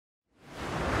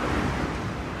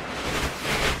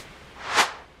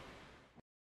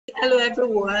Hello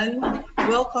everyone,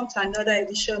 welcome to another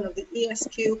edition of the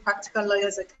ESQ Practical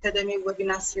Lawyers Academy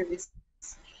webinar series.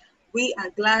 We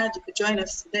are glad you could join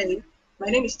us today.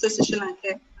 My name is Tosi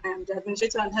Shilanke. I am the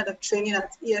Administrator and Head of Training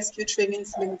at ESQ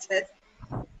Trainings Limited.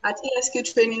 At ESQ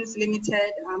Trainings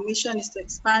Limited, our mission is to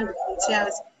expand the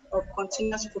frontiers of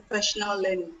continuous professional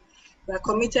learning. We are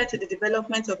committed to the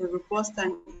development of a robust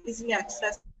and easily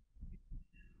accessible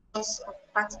source of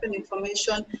practical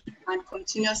information and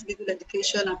continuous legal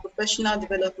education and professional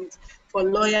development for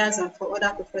lawyers and for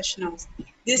other professionals.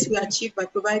 This we achieve by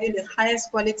providing the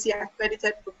highest quality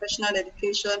accredited professional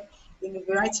education in a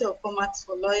variety of formats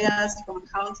for lawyers, for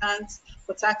accountants,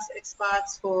 for tax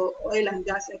experts, for oil and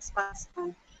gas experts,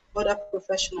 and other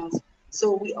professionals.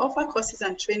 So we offer courses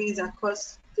and trainings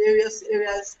across various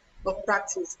areas of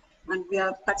practice, and we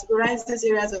have categorized these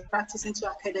areas of practice into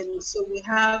academies. So we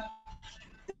have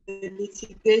the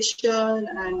litigation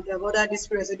and the other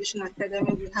dispute resolution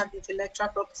academy, we have the intellectual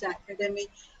property academy,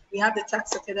 we have the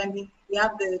tax academy, we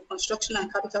have the construction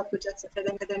and capital projects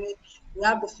academy, we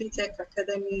have the fintech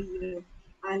academy,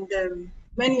 and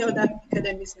many other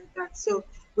academies like that. So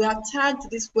we have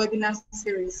tagged this webinar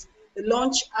series, the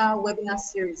Launch Our Webinar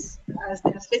Series, as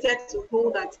they are slated to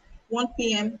hold at 1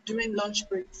 p.m. during lunch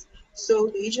breaks.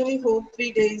 So they usually hold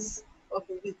 3 days of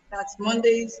the week, that's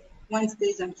Mondays,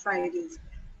 Wednesdays, and Fridays.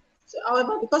 So,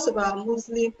 however, because of our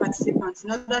Muslim participants,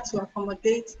 in order to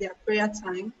accommodate their prayer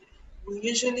time, we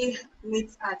usually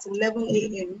meet at 11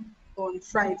 a.m. on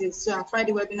Fridays. So our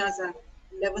Friday webinars are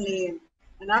 11 a.m.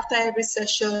 And after every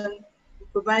session, we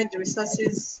provide the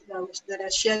resources that are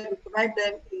shared. We provide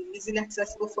them in easily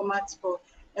accessible formats for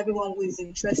everyone who is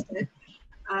interested.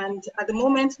 And at the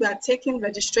moment, we are taking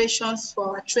registrations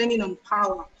for our training on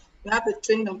power. We have the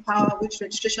training on power, which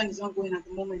registration is ongoing at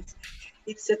the moment.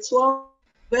 It's a 12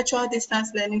 virtual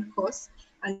distance learning course,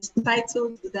 and it's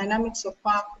titled The Dynamics of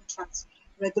Power Contracts,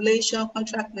 Regulation,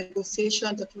 Contract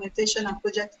Negotiation, Documentation, and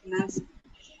Project Financing.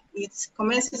 It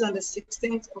commences on the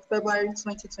 16th of February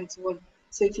 2021.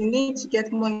 So if you need to get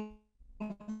more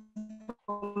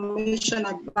information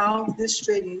about this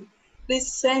training,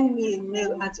 please send me a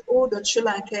mail at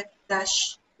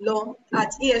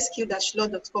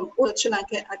o.chulanke-law@esq-law.com,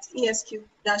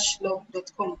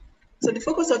 o.chulanke@esq-law.com. So the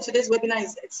focus of today's webinar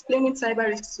is explaining cyber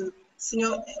risks to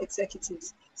senior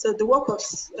executives. So the work of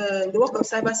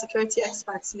cybersecurity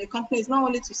experts in a company is not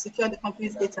only to secure the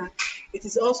company's data, it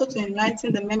is also to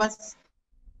enlighten the members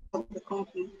of the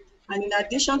company. And in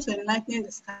addition to enlightening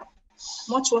the staff,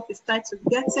 much work is tied to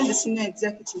getting the senior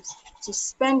executives to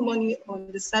spend money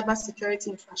on the cybersecurity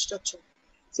infrastructure.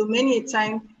 So many a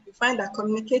time, we find that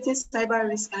communicating cyber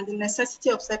risk and the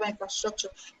necessity of cyber infrastructure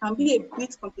can be a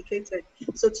bit complicated.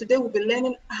 So today we'll be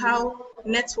learning how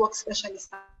network specialists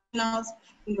can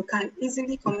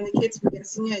easily communicate with their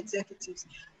senior executives.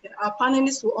 Our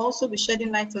panelists will also be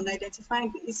shedding light on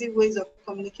identifying the easy ways of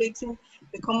communicating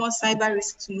the common cyber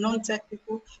risks to non-tech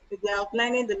people. We'll be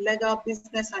outlining the legal,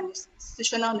 business, and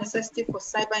institutional necessity for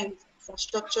cyber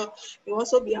infrastructure. We'll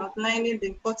also be outlining the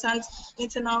important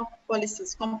internal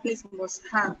policies companies must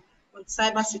have on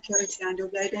cybersecurity, and they'll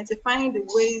be identifying the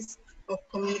ways of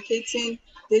communicating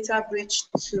data breach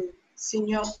to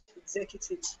senior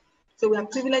executives. So we are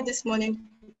privileged this morning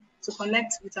to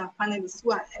connect with our panelists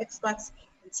who are experts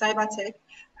in cyber tech.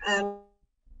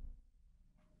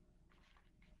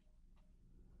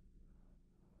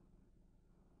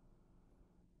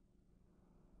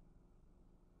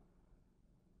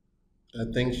 I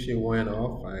think she went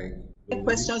off.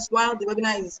 Questions while the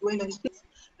webinar is going on.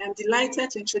 I'm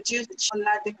delighted to introduce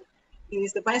Oladeko. He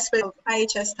is the Vice President of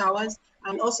IHS Towers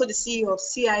and also the CEO of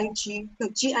GIC,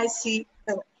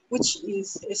 which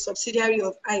is a subsidiary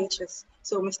of IHS.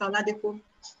 So, Mr. Oladeko,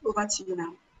 over to you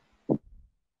now.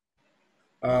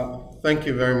 Thank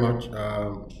you very much.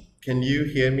 Can you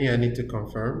hear me? I need to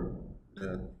confirm.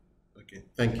 Okay,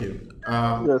 thank you.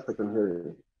 Yes, I can hear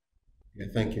you. Yeah,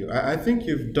 thank you. I think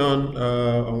you've done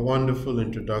a wonderful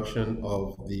introduction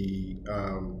of the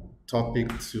topic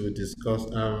to discuss.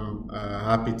 I'm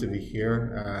happy to be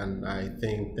here, and I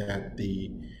think that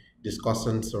the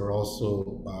discussants are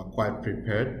also quite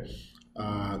prepared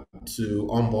to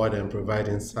onboard and provide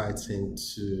insights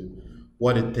into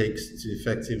what it takes to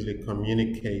effectively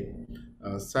communicate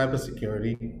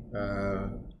cybersecurity,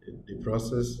 the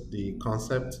process, the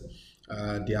concept,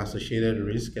 the associated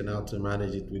risk, and how to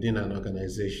manage it within an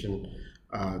organization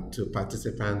to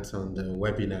participants on the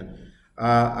webinar.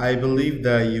 I believe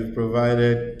that you've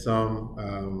provided some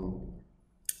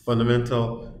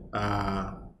fundamental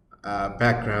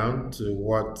background to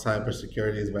what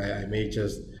cybersecurity is, but I may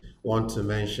just want to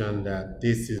mention that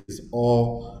this is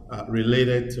all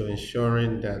related to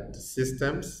ensuring that the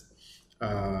systems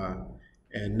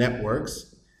and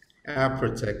networks are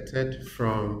protected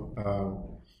from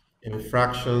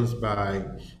infractions by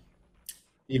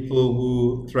people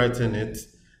who threaten it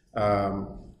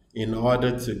um, in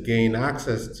order to gain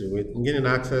access to it. And gaining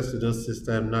access to those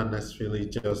systems, not necessarily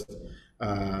just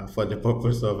for the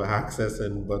purpose of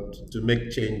accessing, but to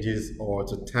make changes or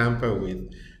to tamper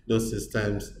with those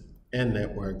systems and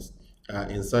networks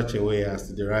in such a way as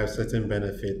to derive certain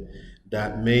benefit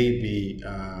that may be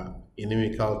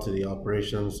inimical to the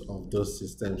operations of those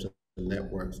systems and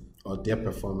networks or their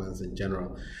performance in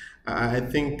general. I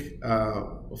think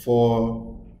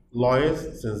for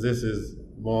lawyers, since this is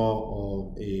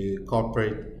more of a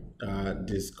corporate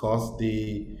discourse,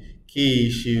 the key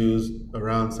issues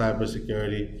around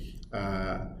cybersecurity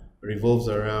revolves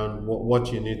around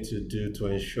what you need to do to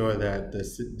ensure that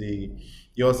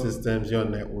your systems, your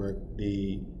network,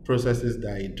 the processes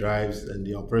that it drives and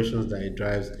the operations that it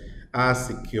drives are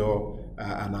secure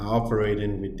and are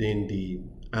operating within the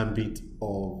ambit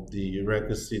of the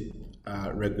requisite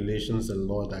regulations and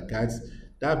law that guides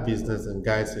that business and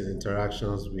guides its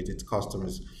interactions with its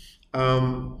customers.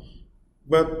 Um,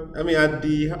 but I mean, at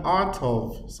the heart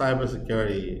of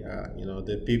cybersecurity,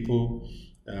 the people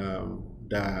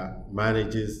that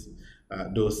manages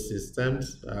those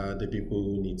systems, the people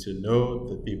who need to know,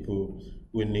 the people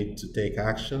who need to take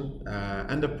action,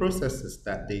 and the processes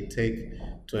that they take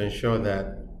to ensure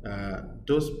that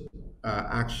those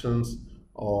actions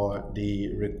or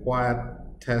the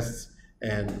required tests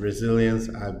and resilience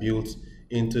are built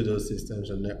into those systems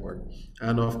and network.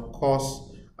 And of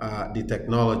course, the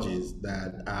technologies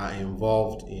that are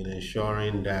involved in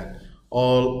ensuring that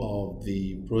all of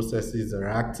the processes are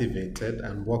activated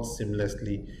and work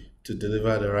seamlessly to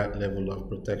deliver the right level of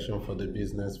protection for the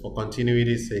business for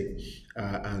continuity's sake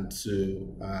and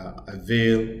to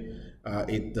avail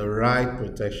it the right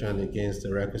protection against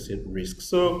the requisite risk.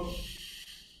 So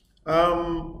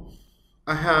um,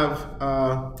 I have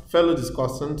fellow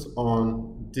discussants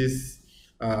on this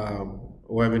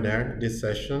webinar, this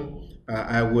session.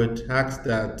 I would ask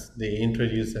that they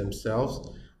introduce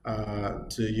themselves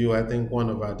to you. I think one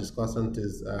of our discussants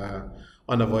is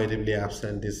unavoidably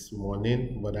absent this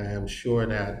morning, but I am sure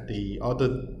that the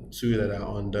other two that are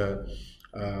on the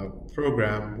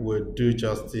program would do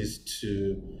justice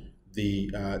to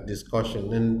the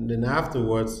discussion. And then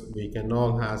afterwards, we can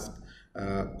all ask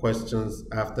questions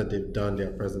after they've done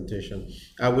their presentation.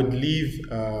 I would leave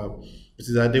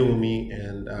Mrs. Adewumi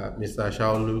and Mr.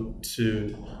 Shaolu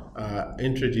to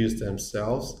introduce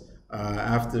themselves,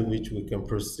 after which we can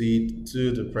proceed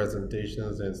to the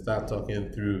presentations and start talking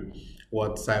through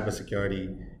what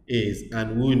cybersecurity is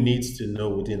and who needs to know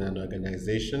within an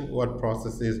organization, what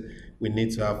processes we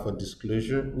need to have for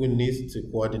disclosure, who needs to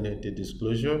coordinate the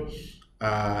disclosure,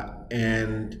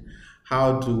 and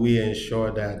how do we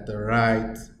ensure that the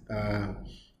right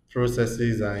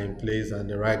processes are in place and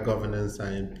the right governance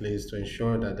are in place to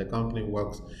ensure that the company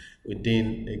works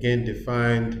within, again,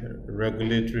 defined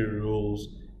regulatory rules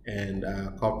and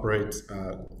corporate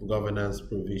governance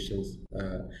provisions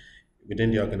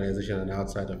within the organization and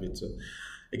outside of it. So,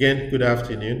 again, good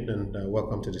afternoon and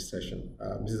welcome to this session.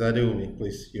 Mrs. Adewumi,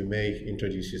 please, you may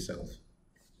introduce yourself.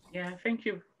 Yeah, thank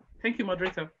you. Thank you,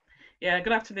 moderator. Yeah,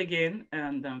 good afternoon again,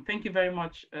 and thank you very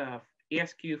much,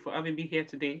 ASQ, for having me here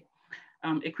today.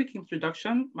 A quick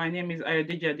introduction. My name is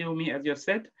Ayodeji Adeomi, as you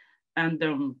said, and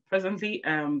presently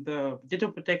I'm the Data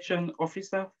Protection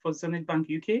Officer for Zenith Bank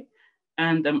UK,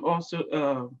 and I'm also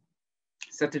a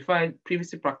certified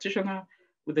privacy practitioner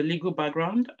with a legal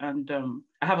background, and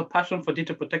I have a passion for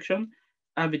data protection.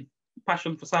 I have a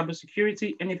passion for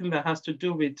cybersecurity, anything that has to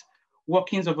do with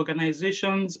workings of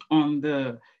organizations on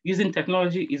the using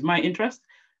technology is my interest.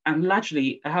 And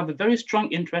largely, I have a very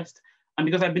strong interest, and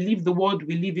because I believe the world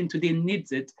we live in today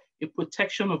needs it, a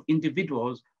protection of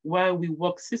individuals where we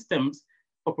work systems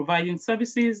for providing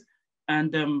services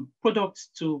and products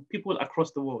to people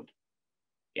across the world.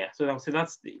 Yeah, so I'll say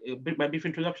that's my brief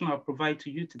introduction I'll provide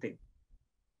to you today.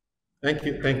 Thank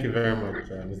you very much,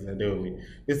 Mr. Adeomi.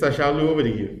 Mr. Shalu, over to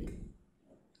you.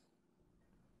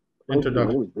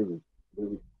 Introduction. My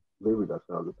name is David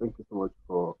Ashalu. Thank you so much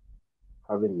for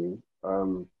having me.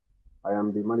 I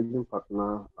am the managing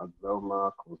partner at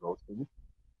Velma Consulting,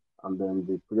 and then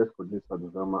the project producer at the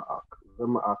Velma ARC.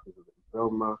 Velma ARC is the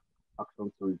Velma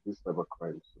Action to Reduce Cyber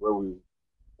Crimes, where we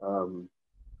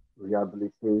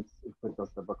rehabilitate influential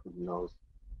cyber criminals,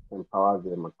 empower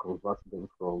them, and convert them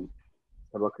from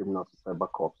cyber criminals to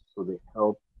cyber cops. So they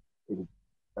help in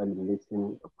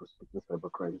eliminating and prosecuting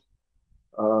cyber crimes.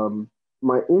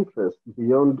 My interest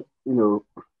beyond,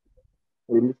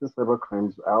 eliminating cyber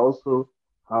crimes, I also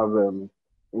have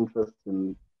interest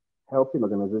in helping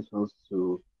organizations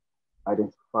to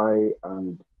identify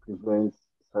and prevent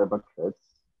cyber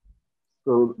threats.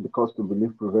 So, because we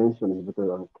believe prevention is better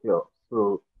than cure.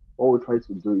 So, what we try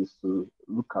to do is to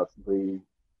look at the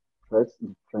threats,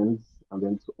 the trends, and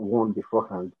then to warn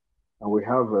beforehand. And we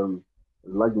have a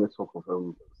large network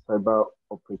of cyber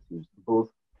operatives, both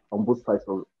on both sides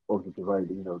of the divide,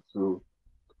 to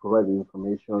provide the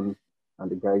information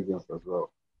and the guidance as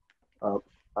well. Uh,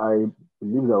 I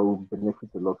believe that we'll benefit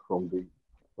a lot from the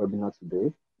webinar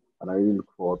today, and I really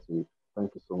look forward to it.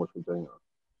 Thank you so much for joining us.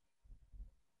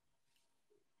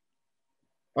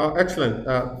 Excellent.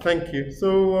 Thank you.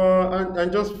 So,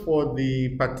 and just for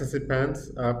the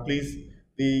participants, please,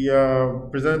 the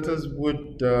presenters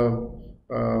would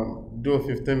do a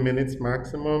 15 minutes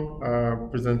maximum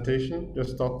presentation,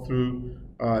 just talk through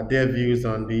their views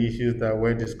on the issues that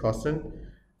we're discussing.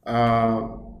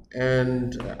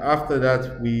 And after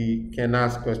that, we can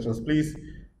ask questions. Please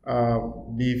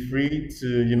be free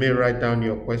to, you may write down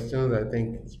your questions. I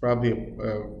think it's probably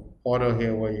a portal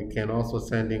here where you can also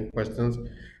send in questions,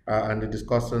 and the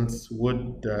discussants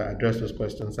would address those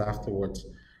questions afterwards.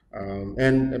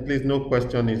 And please, no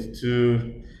question is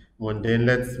too mundane.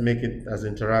 Let's make it as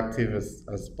interactive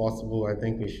as possible. I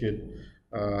think we should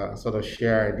sort of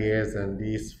share ideas, and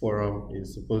this forum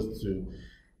is supposed to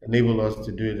enable us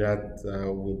to do that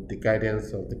with the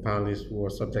guidance of the panelists who are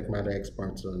subject matter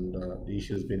experts on the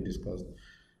issues being discussed.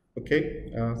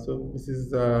 Okay, so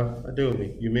Mrs.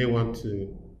 Adeomi, you may want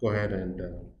to go ahead and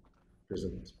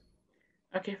present.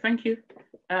 Okay, thank you.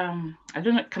 I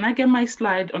don't know, can I get my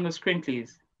slide on the screen,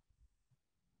 please?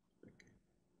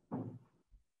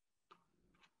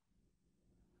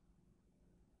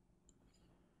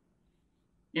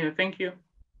 Yeah, thank you.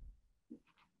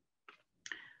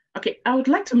 Okay, I would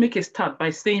like to make a start by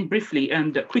saying briefly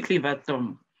and quickly that we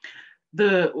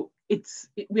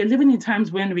are living in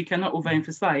times when we cannot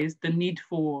overemphasize the need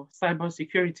for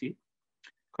cybersecurity,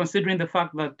 considering the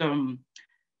fact that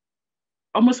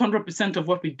almost 100% of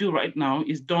what we do right now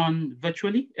is done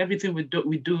virtually. Everything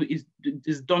we do is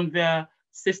done via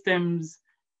systems,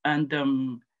 and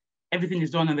everything is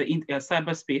done in the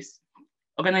cyberspace.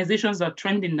 Organizations are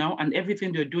trending now, and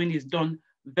everything they're doing is done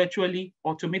virtually,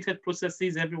 automated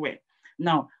processes everywhere.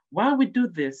 Now, while we do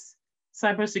this,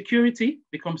 cybersecurity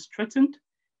becomes threatened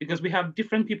because we have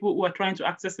different people who are trying to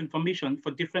access information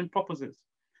for different purposes.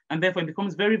 And therefore, it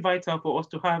becomes very vital for us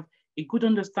to have a good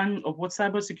understanding of what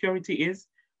cybersecurity is,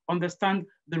 understand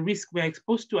the risk we're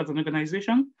exposed to as an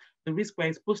organization, the risk we're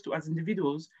exposed to as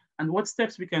individuals, and what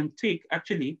steps we can take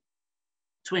actually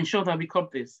to ensure that we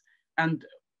curb this. And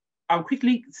I'll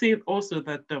quickly say also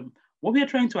that what we are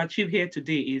trying to achieve here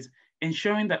today is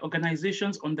ensuring that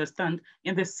organizations understand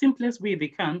in the simplest way they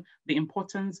can the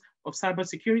importance of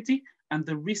cybersecurity and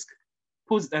the risk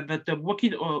posed that the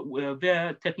working or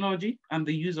their technology and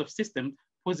the use of systems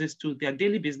poses to their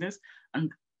daily business.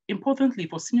 And importantly,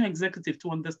 for senior executives to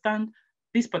understand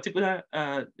this particular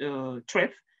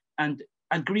threat and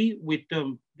agree with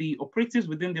the operatives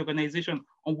within the organization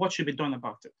on what should be done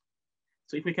about it.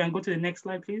 So if we can go to the next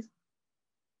slide, please.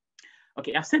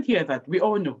 Okay, I've said here that we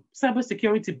all know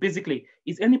cybersecurity basically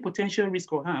is any potential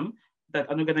risk or harm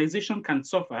that an organization can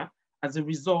suffer as a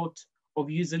result of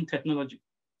using technology.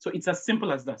 So it's as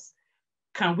simple as that.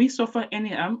 Can we suffer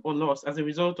any harm or loss as a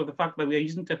result of the fact that we are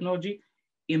using technology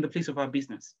in the place of our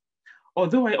business?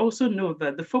 Although I also know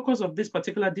that the focus of this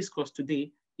particular discourse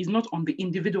today is not on the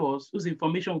individuals whose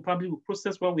information we probably will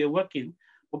process while we are working,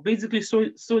 but basically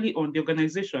solely on the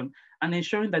organization and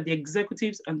ensuring that the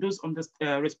executives and those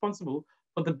responsible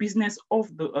for the business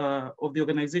of the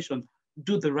organization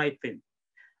do the right thing.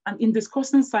 And in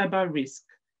discussing cyber risk,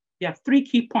 there are 3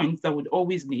 key points that would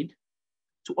always need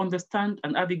to understand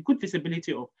and have a good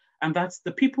visibility of, and that's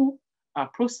the people, our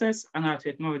process, and our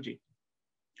technology.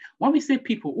 When we say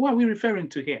people, who are we referring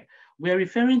to here? We're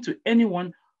referring to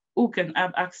anyone who can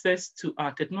have access to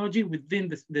our technology within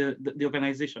the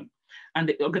organization. And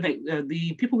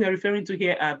the people we are referring to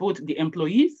here are both the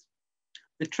employees,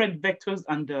 the threat vectors,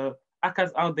 and the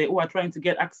hackers out there who are trying to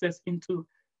get access into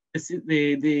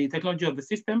the technology of the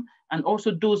system, and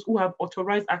also those who have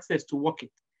authorized access to work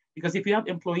it. Because if you have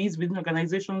employees within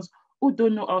organizations who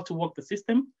don't know how to work the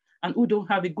system and who don't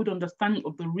have a good understanding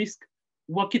of the risk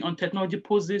working on technology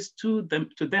poses to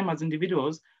them as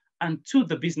individuals and to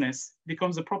the business,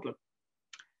 becomes a problem.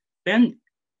 Then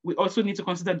we also need to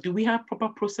consider, do we have proper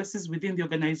processes within the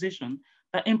organization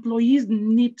that employees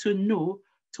need to know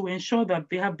to ensure that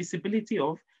they have visibility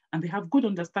of and they have good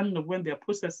understanding of when they're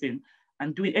processing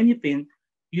and doing anything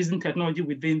using technology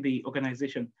within the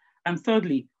organization? And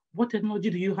thirdly, what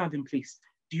technology do you have in place?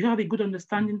 Do you have a good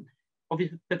understanding of the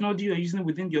technology you're using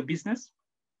within your business?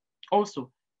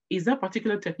 Also, is that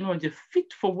particular technology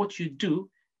fit for what you do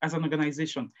as an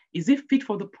organization? Is it fit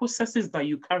for the processes that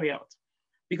you carry out?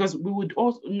 Because we would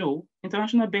also know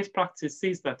international best practice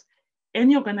says that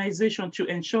any organization should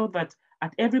ensure that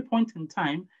at every point in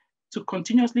time to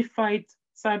continuously fight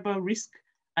cyber risk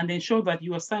and ensure that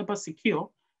you are cyber secure,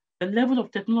 the level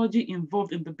of technology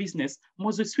involved in the business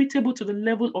must be suitable to the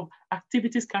level of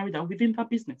activities carried out within that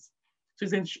business. So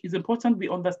it's important we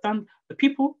understand the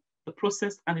people, the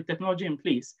process, and the technology in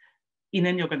place in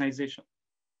any organization.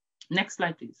 Next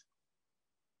slide, please.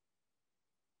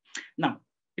 Now,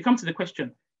 we come to the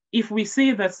question. If we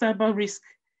say that cyber risk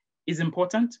is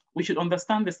important, we should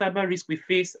understand the cyber risk we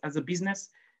face as a business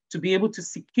to be able to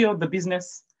secure the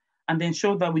business and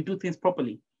ensure that we do things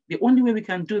properly. The only way we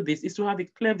can do this is to have a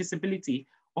clear visibility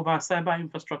of our cyber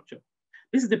infrastructure.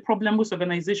 This is the problem most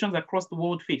organizations across the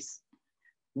world face.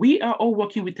 We are all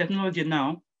working with technology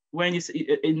now, when it's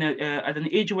at an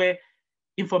age where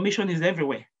information is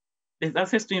everywhere. There's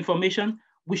access to information.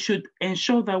 We should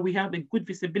ensure that we have a good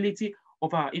visibility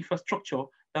of our infrastructure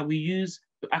that we use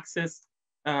to access,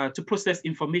 to process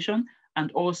information,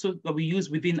 and also that we use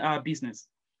within our business.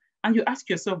 And you ask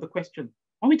yourself the question,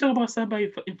 when we talk about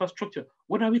cyber infrastructure,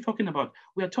 what are we talking about?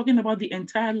 We are talking about the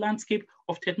entire landscape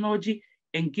of technology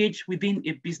engaged within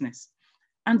a business.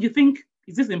 And you think,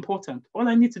 is this important? All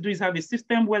I need to do is have a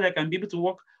system where I can be able to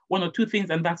work one or two things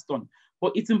and that's done.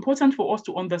 But it's important for us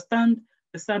to understand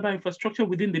the cyber infrastructure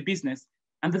within the business.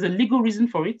 And there's a legal reason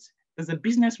for it, there's a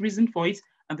business reason for it,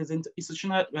 and there's an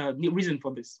institutional reason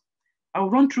for this.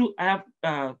 I'll run through, I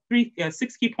have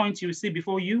 6 key points you will see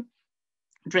before you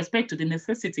with respect to the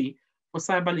necessity for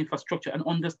cyber infrastructure and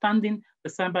understanding the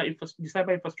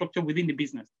cyber infrastructure within the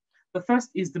business. The first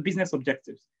is the business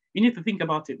objectives. You need to think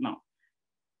about it now.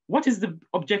 What is the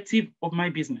objective of my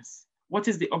business? What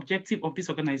is the objective of this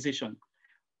organization?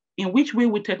 In which way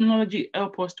will technology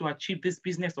help us to achieve these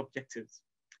business objectives?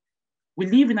 We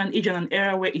live in an age and an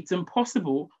era where it's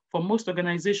impossible for most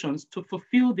organizations to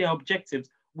fulfill their objectives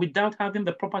without having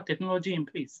the proper technology in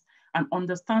place and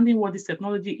understanding what this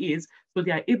technology is so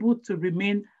they are able to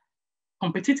remain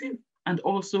competitive and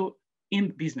also in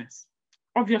business.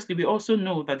 Obviously, we also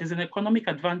know that there's an economic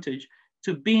advantage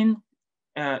to being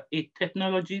a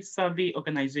technology savvy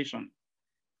organization.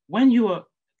 When you are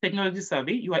technology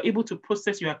savvy, you are able to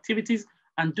process your activities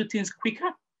and do things quicker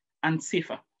and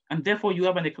safer. And therefore you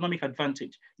have an economic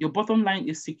advantage. Your bottom line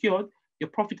is secured, your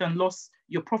profit and loss,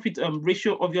 your profit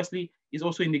ratio obviously is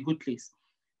also in a good place.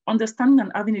 Understanding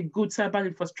and having a good cyber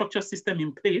infrastructure system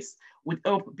in place would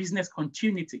help business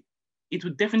continuity. It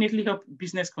would definitely help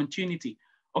business continuity.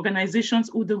 Organizations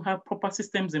who don't have proper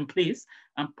systems in place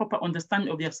and proper understanding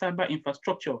of their cyber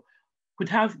infrastructure could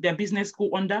have their business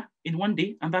go under in one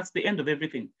day, and that's the end of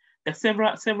everything. There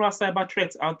are several cyber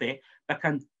threats out there that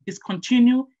can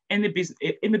discontinue any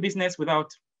business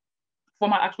without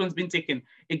formal actions being taken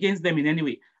against them in any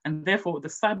way. And therefore, the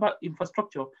cyber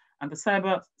infrastructure and the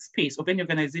cyber space of any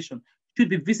organization should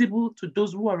be visible to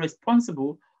those who are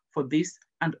responsible for this,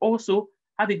 and also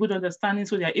have a good understanding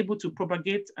so they are able to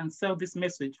propagate and sell this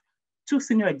message to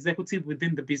senior executives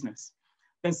within the business.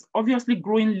 There's obviously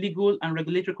growing legal and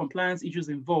regulatory compliance issues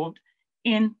involved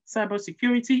in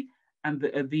cybersecurity and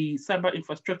the cyber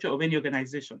infrastructure of any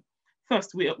organization.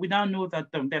 First, we now know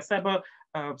that there are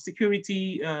cyber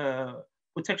security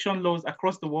protection laws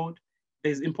across the world.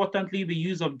 There's importantly the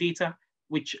use of data,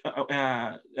 which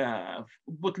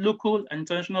both local and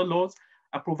international laws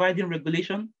are providing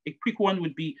regulation. A quick one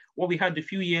would be what we had a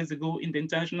few years ago in the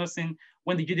international scene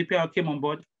when the GDPR came on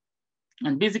board.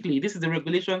 And basically, this is the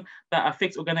regulation that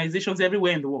affects organizations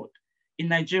everywhere in the world. In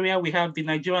Nigeria, we have the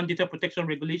Nigerian Data Protection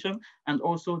Regulation and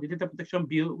also the Data Protection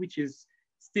Bill, which is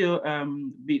still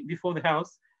before the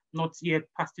House, not yet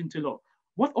passed into law.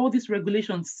 What all these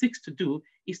regulations seeks to do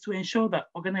is to ensure that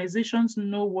organizations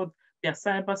know what their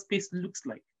cyberspace looks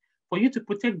like. For you to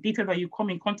protect data that you come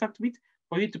in contact with,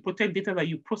 for you to protect data that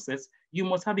you process, you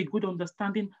must have a good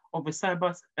understanding of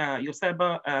the your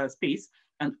cyber space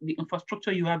and the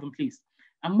infrastructure you have in place.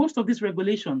 And most of this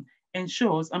regulation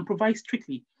ensures and provides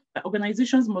strictly that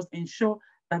organizations must ensure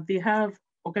that they have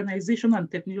organizational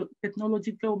and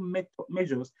technological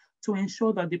measures to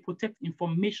ensure that they protect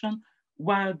information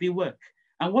while they work.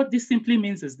 And what this simply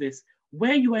means is this: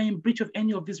 where you are in breach of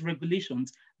any of these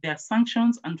regulations, there are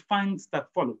sanctions and fines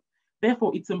that follow.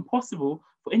 Therefore, it's impossible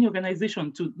for any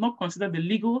organization to not consider the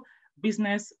legal,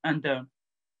 business, and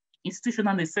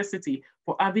institutional necessity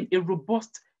for having a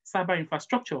robust cyber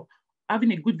infrastructure,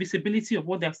 having a good visibility of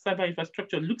what their cyber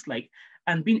infrastructure looks like,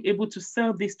 and being able to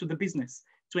sell this to the business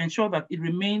to ensure that it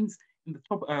remains in the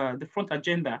top, the front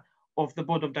agenda of the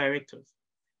board of directors.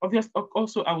 Obviously,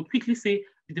 also, I would quickly say,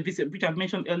 which I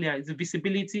mentioned earlier, is the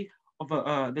visibility of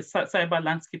the cyber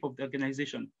landscape of the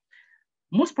organization.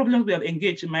 Most problems we have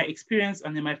engaged in my experience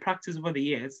and in my practice over the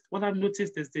years, what I've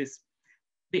noticed is this: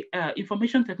 the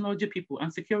information technology people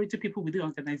and security people within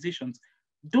organizations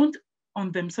don't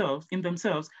in themselves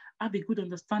have a good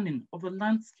understanding of the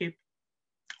landscape,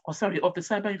 of the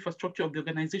cyber infrastructure of the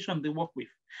organization they work with.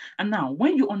 And now,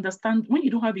 when you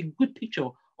don't have a good picture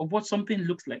of what something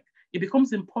looks like, it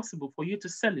becomes impossible for you to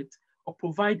sell it or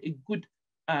provide a good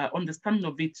understanding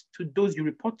of it to those you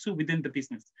report to within the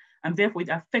business. And therefore, it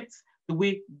affects the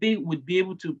way they would be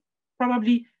able to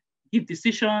probably give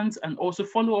decisions and also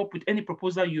follow up with any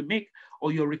proposal you make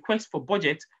or your request for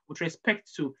budget with respect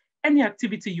to any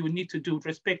activity you need to do with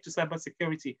respect to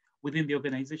cybersecurity within the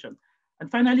organization. And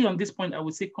finally, on this point, I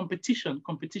would say competition.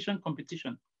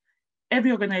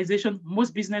 Every organization,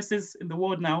 most businesses in the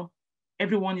world now,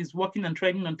 everyone is working and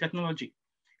trading on technology.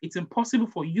 It's impossible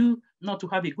for you not to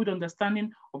have a good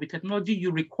understanding of the technology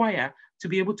you require to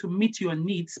be able to meet your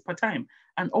needs per time,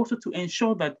 and also to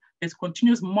ensure that there's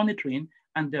continuous monitoring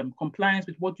and compliance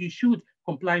with what you should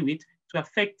comply with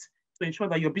to ensure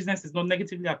that your business is not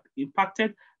negatively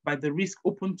impacted by the risk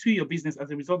open to your business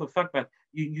as a result of the fact that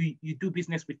you do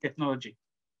business with technology.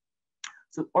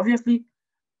 So obviously,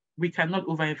 we cannot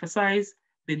overemphasize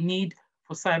the need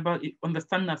for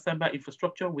understanding of cyber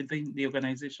infrastructure within the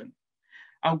organization.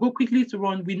 I'll go quickly to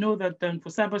run. We know that for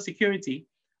cybersecurity,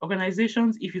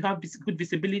 organizations, if you have good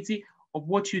visibility of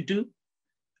what you do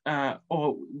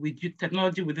or with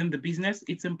technology within the business,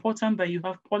 it's important that you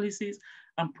have policies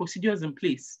and procedures in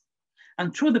place.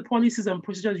 And through the policies and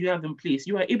procedures you have in place,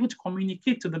 you are able to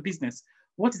communicate to the business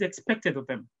what is expected of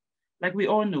them. Like we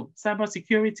all know,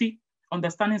 cybersecurity,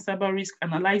 understanding cyber risk,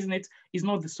 analyzing it is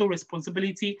not the sole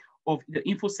responsibility of the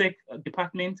InfoSec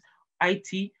department,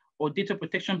 IT, or data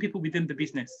protection people within the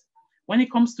business. When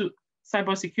it comes to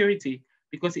cybersecurity,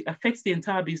 because it affects the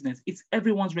entire business, it's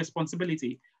everyone's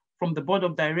responsibility, from the board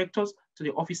of directors to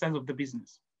the officers of the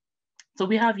business. So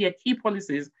we have here key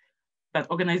policies that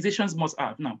organizations must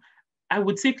have. Now, I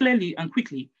would say clearly and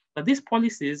quickly that these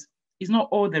policies is not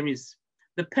all there is.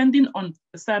 Depending on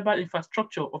the cyber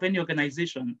infrastructure of any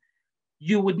organization,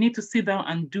 you would need to sit down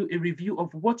and do a review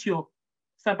of what your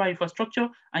cyber infrastructure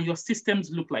and your systems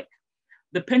look like.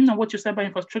 Depending on what your cyber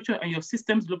infrastructure and your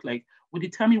systems look like will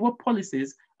determine what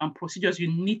policies and procedures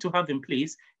you need to have in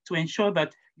place to ensure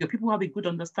that your people have a good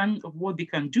understanding of what they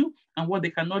can do and what they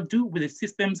cannot do with the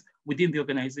systems within the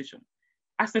organization.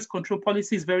 Access control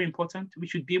policy is very important. We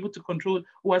should be able to control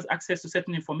who has access to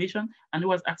certain information and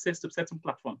who has access to certain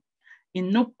platform. In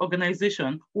no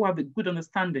organization who have a good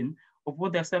understanding of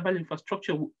what their cyber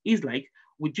infrastructure is like,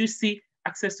 would you see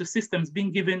access to systems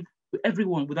being given to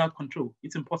everyone without control?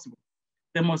 It's impossible.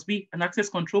 There must be an access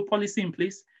control policy in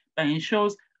place that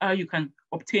ensures how you can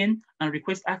obtain and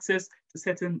request access to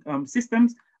certain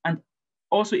systems, and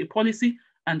also a policy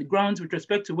and grounds with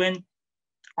respect to when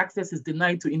access is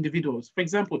denied to individuals. For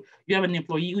example, you have an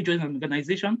employee who joins an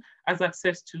organization, has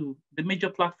access to the major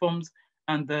platforms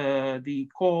and the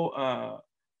core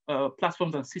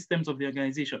platforms and systems of the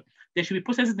organization. There should be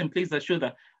processes in place that show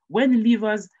that when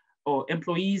leavers or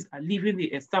employees are leaving the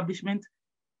establishment,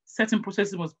 certain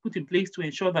processes must put in place to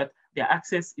ensure that their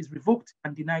access is revoked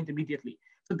and denied immediately.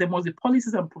 So there must be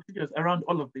policies and procedures around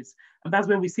all of this. And that's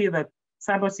where we say that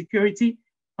cybersecurity is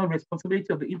not responsibility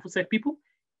of the InfoSec people,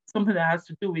 something that has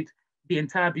to do with the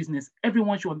entire business.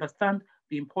 Everyone should understand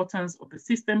the importance of the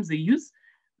systems they use.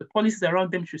 The policies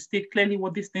around them should state clearly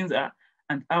what these things are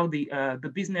and how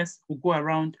the business will go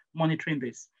around monitoring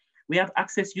this. We have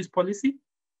access use policy.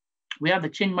 We have the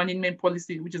change management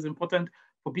policy, which is important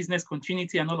for business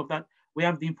continuity and all of that. We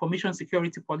have the information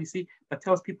security policy that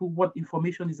tells people what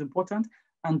information is important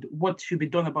and what should be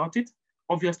done about it.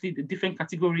 Obviously, the different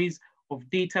categories of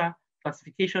data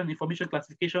classification, information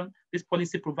classification, this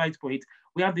policy provides for it.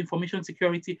 We have the information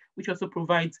security, which also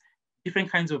provides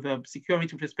different kinds of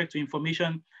security with respect to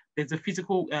information. There's a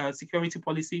physical security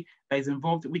policy that is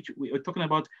involved, which we are talking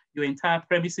about your entire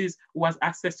premises, who has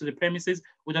access to the premises,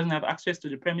 who doesn't have access to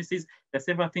the premises. There's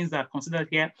several things that are considered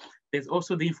here. There's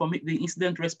also the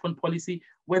incident response policy,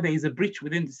 where there is a breach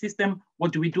within the system.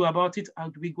 What do we do about it? How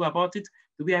do we go about it?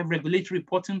 Do we have regulatory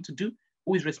reporting to do?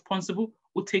 Who is responsible?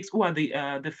 Who are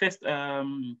the first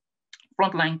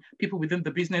frontline people within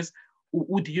the business?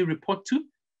 Who do you report to?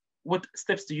 What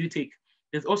steps do you take?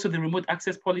 There's also the remote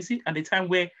access policy at a time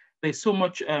where there's so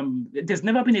much, there's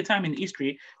never been a time in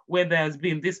history where there's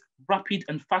been this rapid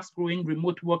and fast growing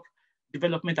remote work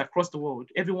development across the world.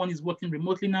 Everyone is working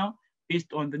remotely now.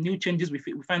 based on the new changes we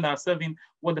find ourselves in,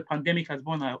 what the pandemic has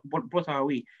brought our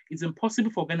way. It's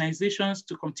impossible for organizations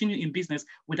to continue in business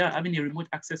without having a remote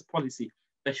access policy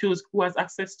that shows who has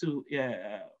access to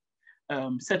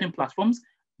certain platforms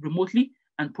remotely,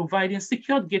 and providing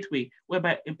secured gateway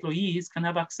whereby employees can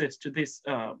have access to the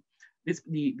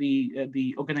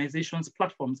organization's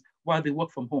platforms while they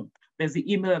work from home. There's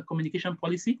the email and communication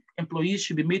policy. Employees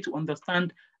should be made to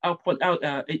understand how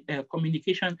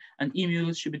communication and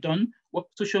emails should be done, what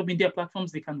social media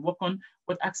platforms they can work on,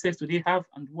 what access do they have,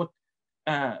 and what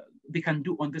they can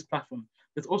do on this platform.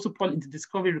 There's also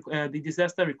the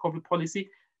disaster recovery policy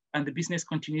and the business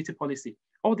continuity policy.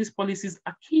 All these policies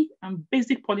are key and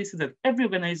basic policies that every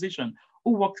organization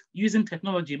who works using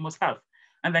technology must have.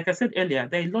 And like I said earlier,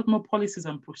 there are a lot more policies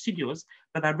and procedures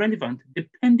that are relevant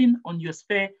depending on your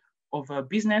sphere of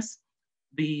business,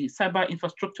 the cyber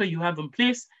infrastructure you have in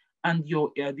place, and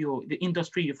the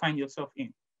industry you find yourself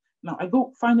in. Now, I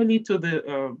go finally to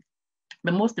the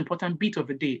most important bit of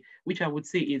the day, which I would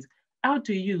say is, how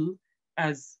do you,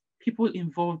 as people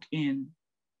involved in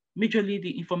majorly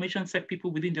the information sec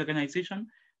people within the organization,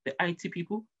 the IT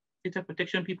people, data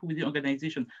protection people within the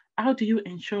organization, how do you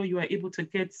ensure you are able to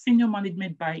get senior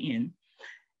management buy-in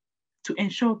to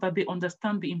ensure that they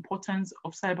understand the importance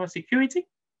of cybersecurity?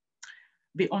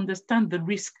 They understand the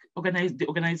risk the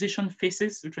organization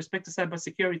faces with respect to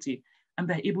cybersecurity, and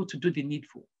they're able to do the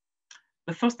needful.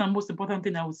 The first and most important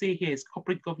thing I would say here is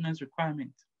corporate governance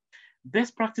requirement.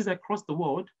 Best practice across the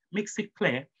world makes it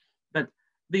clear that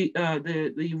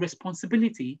the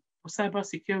responsibility for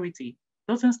cybersecurity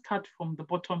doesn't start from the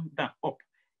bottom down up.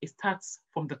 It starts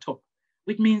from the top,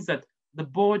 which means that the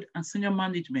board and senior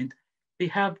management, they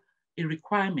have a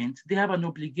requirement, they have an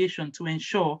obligation to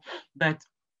ensure that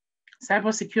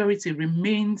cybersecurity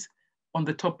remains on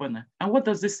the top burner. And what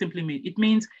does this simply mean? It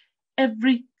means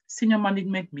every senior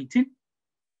management meeting,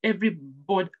 every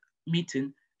board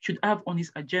meeting should have on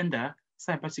its agenda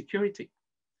cybersecurity,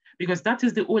 because that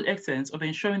is the whole essence of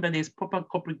ensuring that there's proper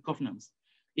corporate governance.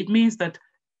 It means that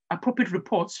appropriate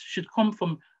reports should come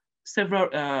from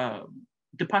several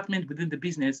departments within the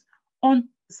business on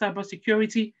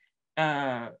cybersecurity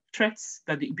threats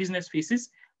that the business faces,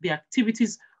 the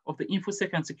activities of the InfoSec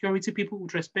and security people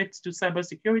with respect to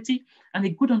cybersecurity, and a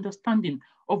good understanding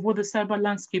of what the cyber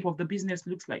landscape of the business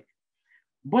looks like.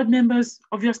 Board members,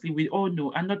 obviously, we all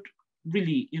know, are not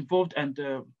really involved, and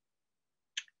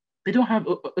they don't have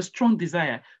a strong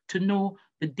desire to know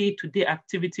the day-to-day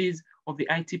activities of the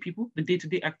IT people, the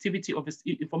day-to-day activity of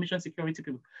the information security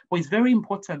people. But it's very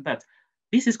important that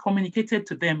this is communicated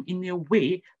to them in a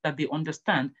way that they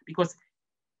understand, because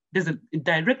there's a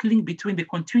direct link between the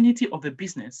continuity of the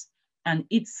business and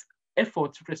its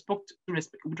efforts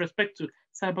with respect to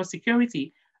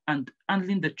cybersecurity and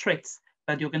handling the threats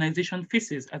that the organization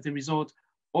faces as a result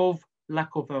of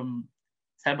lack of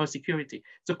cybersecurity.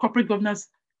 So corporate governance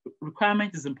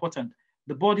requirement is important.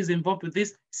 The board is involved with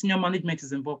this, senior management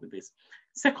is involved with this.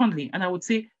 Secondly, and I would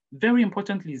say very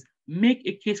importantly, is make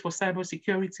a case for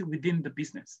cybersecurity within the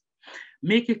business.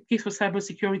 Make a case for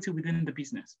cybersecurity within the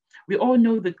business. We all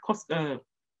know the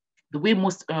way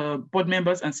most board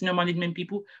members and senior management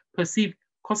people perceive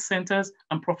cost centers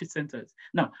and profit centers.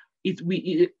 Now,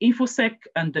 InfoSec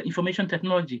and the information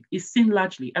technology is seen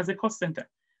largely as a cost center,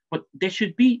 but there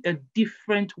should be a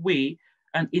different way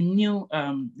and a new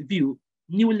view,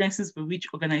 new lenses for which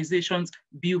organizations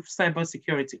view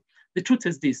cybersecurity. The truth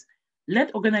is this: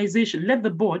 let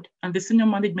the board and the senior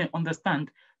management understand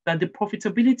that the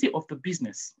profitability of the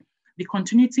business, the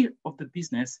continuity of the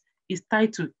business is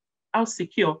tied to how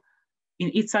secure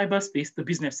in its cyberspace the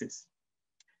business is.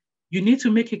 You need to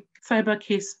make a cyber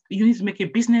case, you need to make a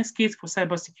business case for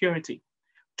cybersecurity.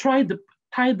 Tie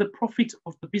the profit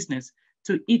of the business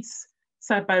to its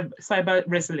cyber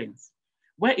resilience.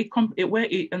 Where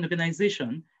an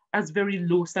organization has very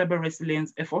low cyber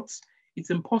resilience efforts,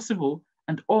 it's impossible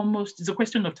and almost, it's a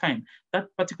question of time, that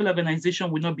particular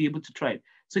organization will not be able to thrive.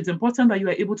 So it's important that you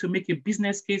are able to make a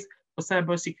business case for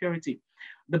cybersecurity.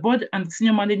 The board and the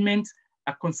senior management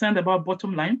are concerned about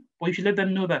bottom line, but you should let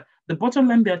them know that the bottom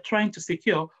line they are trying to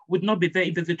secure would not be there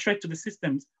if there's a threat to the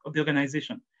systems of the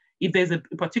organization. If there's a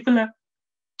particular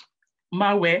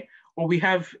malware, or we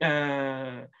have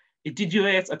a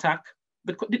DDoS attack,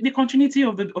 the continuity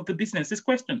of the business is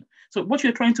questioned. So what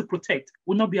you're trying to protect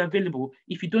will not be available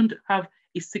if you don't have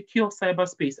a secure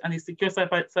cyberspace and a secure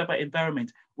cyber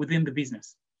environment within the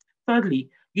business. Thirdly,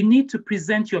 you need to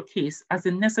present your case as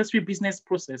a necessary business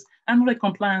process and not a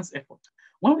compliance effort.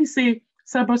 When we say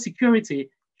cybersecurity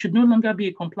should no longer be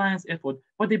a compliance effort,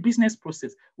 but a business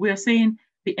process, we are saying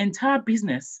the entire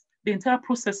business, the entire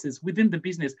processes within the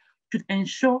business should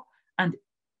ensure and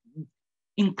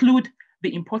include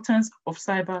the importance of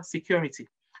cyber security,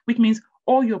 which means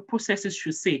all your processes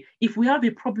should say, if we have a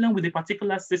problem with a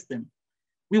particular system,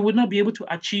 we would not be able to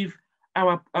achieve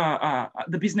our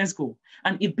the business goal.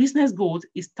 And if business goals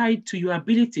is tied to your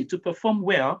ability to perform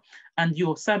well and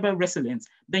your cyber resilience,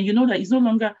 then you know that it's no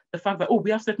longer the fact that, oh,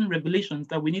 we have certain regulations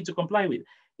that we need to comply with.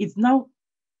 It's now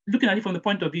looking at it from the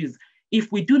point of view,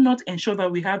 if we do not ensure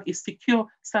that we have a secure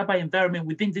cyber environment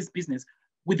within this business,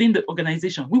 within the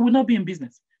organization, we will not be in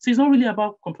business. So it's not really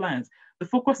about compliance. The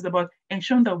focus is about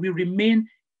ensuring that we remain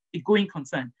a going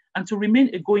concern. And to remain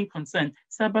a going concern,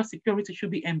 cybersecurity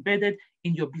should be embedded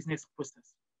in your business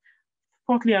process.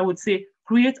 Fourthly, I would say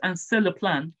create and sell a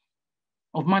plan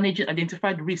of managing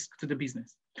identified risk to the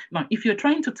business. Now, if you're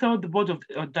trying to tell the board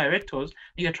of directors,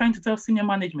 you're trying to tell senior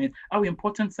management how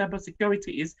important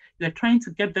cybersecurity is, you're trying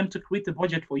to get them to create a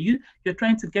budget for you, you're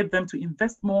trying to get them to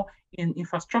invest more in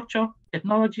infrastructure,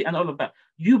 technology, and all of that,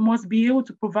 you must be able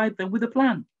to provide them with a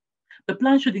plan. The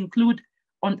plan should include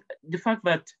on the fact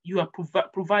that you are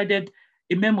provided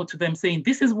a memo to them saying,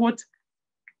 this is what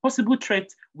possible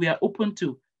threats we are open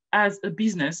to as a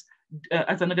business,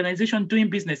 as an organization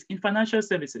doing business in financial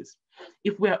services.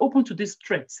 If we are open to these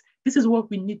threats, this is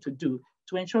what we need to do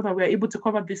to ensure that we are able to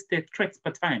cover these threats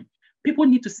per time. People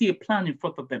need to see a plan in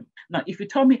front of them. Now, if you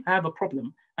tell me I have a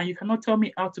problem and you cannot tell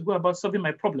me how to go about solving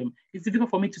my problem, it's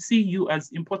difficult for me to see you as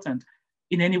important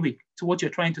in any way to what you're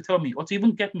trying to tell me, or to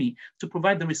even get me to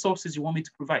provide the resources you want me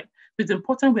to provide. So it's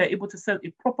important we are able to set a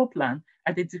proper plan,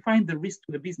 identifying the risk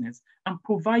to the business and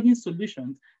providing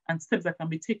solutions and steps that can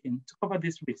be taken to cover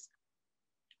this risk.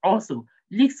 Also,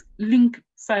 link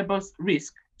cyber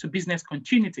risk to business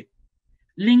continuity.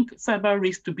 Link cyber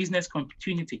risk to business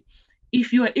continuity.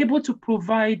 If you are able to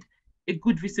provide a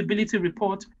good visibility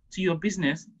report to your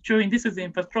business, showing this is the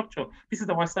infrastructure, this is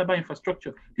our cyber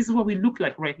infrastructure, this is what we look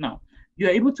like right now, you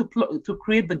are able to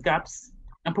create the gaps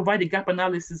and provide a gap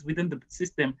analysis within the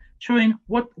system, showing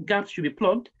what gaps should be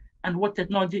plugged and what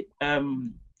technology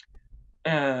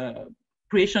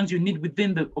creations you need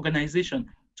within the organization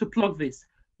to plug this.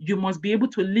 You must be able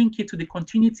to link it to the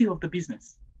continuity of the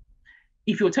business.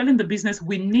 If you're telling the business,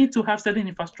 we need to have certain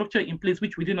infrastructure in place,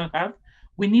 which we do not have,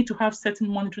 we need to have certain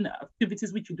monitoring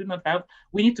activities, which we do not have,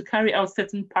 we need to carry out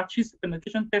certain patches,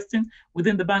 penetration testing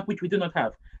within the bank, which we do not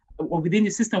have, or within the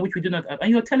system, which we do not have.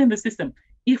 And you're telling the system,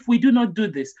 if we do not do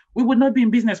this, we would not be in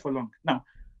business for long. Now,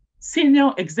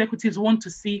 senior executives want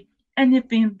to see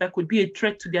anything that could be a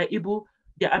threat to their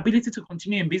ability to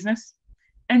continue in business,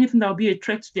 anything that will be a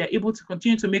threat to their able to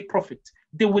continue to make profit,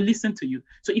 they will listen to you.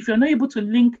 So if you're not able to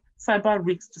link cyber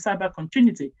risks to cyber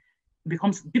continuity, it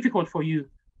becomes difficult for you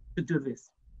to do this.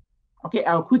 Okay,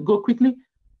 I'll go quickly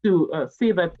to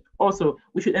say that also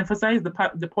we should emphasize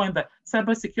the point that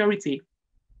cybersecurity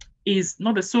is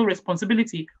not the sole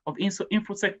responsibility of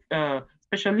infosec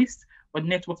specialists or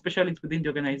network specialists within the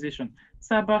organization.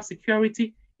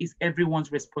 Cybersecurity is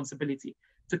everyone's responsibility.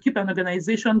 To keep an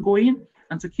organization going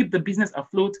and to keep the business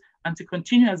afloat and to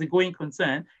continue as a going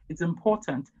concern, it's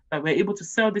important that we're able to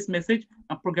sell this message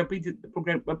and propagate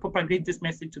this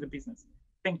message to the business.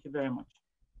 Thank you very much.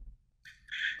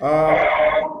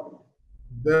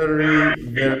 Very,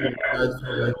 very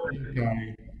insightful.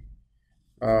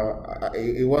 I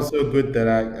think it was so good that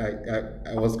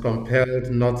I was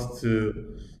compelled not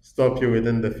to stop you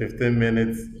within the 15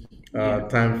 minutes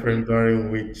time frame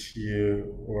during which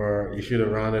you should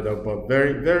have rounded up. But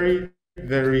very, very,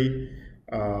 very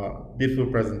beautiful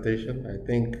presentation. I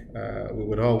think we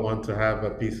would all want to have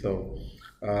a piece of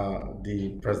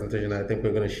the presentation. I think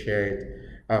we're going to share it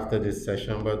after this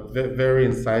session, but very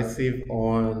incisive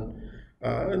on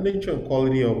nature and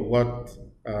quality of what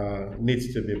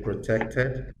needs to be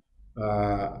protected,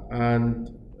 and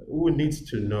who needs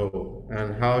to know,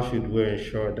 and how should we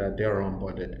ensure that they're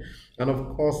onboarded. And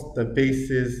of course, the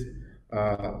basis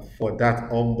for that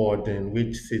onboarding,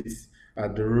 which sits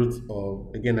at the root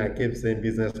of, again, I keep saying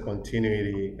business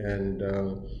continuity and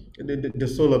the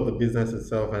soul of the business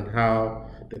itself, and how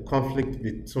the conflict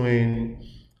between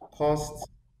cost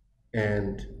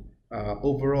and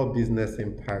overall business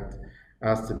impact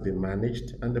has to be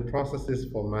managed, and the processes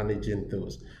for managing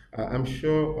those. I'm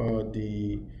sure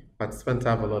the participants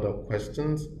have a lot of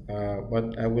questions,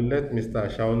 but I will let Mr.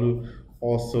 Ashaolu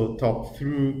also talk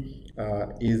through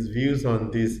his views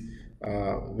on this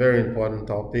very important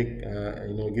topic,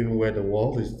 given where the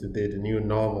world is today, the new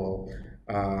normal.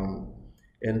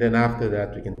 And then after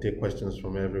that, we can take questions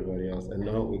from everybody else. And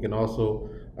now we can also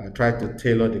try to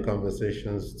tailor the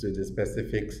conversations to the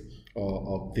specifics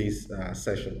of this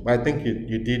session. But I think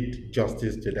you did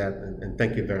justice to that, and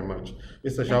thank you very much.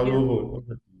 Mr. Shaulu,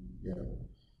 yeah.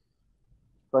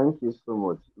 Thank you so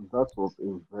much. That was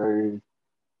a very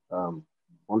um,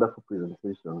 wonderful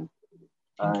presentation.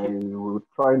 Thank I you. will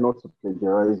try not to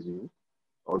plagiarize you,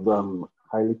 although I'm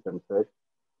highly tempted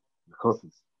because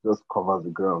it just covers the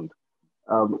ground.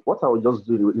 What I will just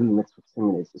do within the next 15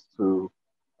 minutes is to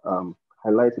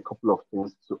highlight a couple of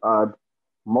things to add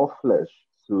more flesh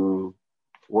to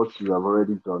what you have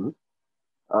already done.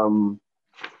 Um,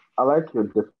 I like your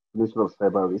definition of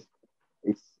cyber risk.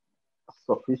 It's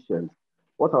sufficient.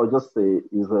 What I'll just say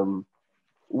is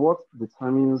what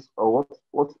determines or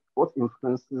what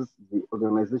influences the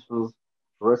organization's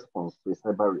response to a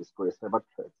cyber risk or a cyber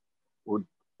threat would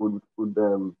would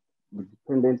be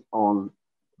dependent on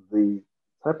the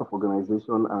type of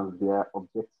organization and their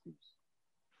objectives.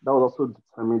 That would also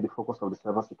determine the focus of the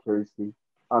cybersecurity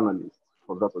analyst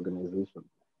for that organization.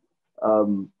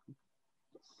 Um,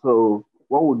 so,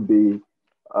 what would be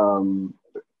um,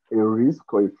 a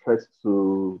risk or a threat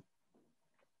to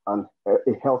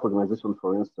a health organization,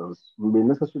 for instance, may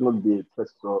necessarily not be a threat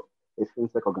to a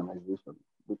fintech organization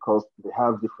because they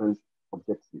have different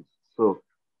objectives. So,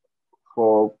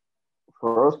 for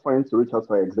for us trying to reach out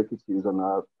to our executives and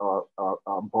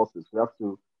our bosses, we have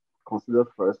to consider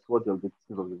first what the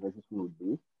objectives of the organization would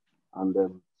be, and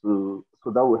then so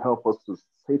that will help us to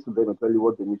say to them exactly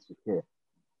what they need to hear.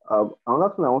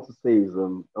 Another thing I want to say is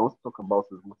I want to talk about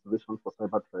is motivation for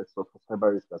cyber threats or for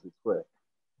cyber risk as it were.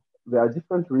 There are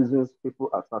different reasons people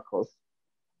attack us,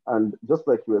 and just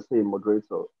like you were saying,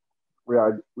 moderator, we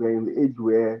are in the age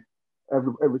where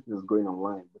everything is going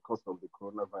online because of the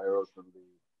coronavirus and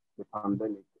the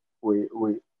pandemic. We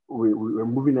we we're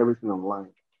moving everything online.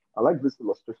 I like this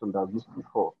illustration that I've used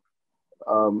before.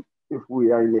 If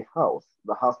we are in a house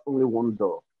that has only one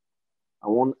door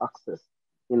and one access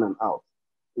in and out,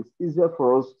 it's easier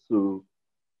for us to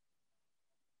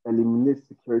eliminate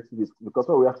security risks because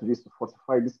what we have to do is to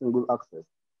fortify this single access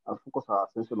and focus our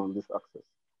attention on this access.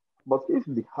 But if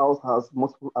the house has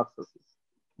multiple accesses,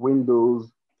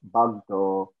 windows, back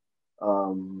door,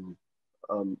 um,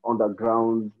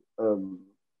 underground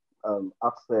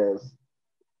access,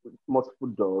 multiple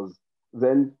doors,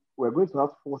 then we're going to have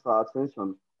to focus our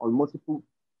attention on multiple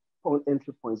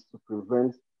entry points to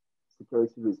prevent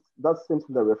security risks. That's the same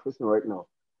thing that we're facing right now.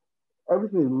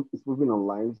 Everything is moving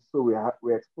online, so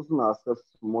we're exposing ourselves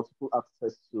to multiple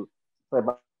access to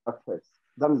cyber threats.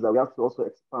 That means that we have to also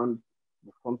expand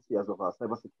the frontiers of our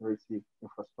cybersecurity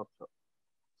infrastructure.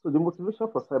 So the motivation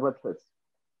for cyber threats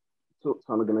to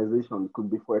an organization could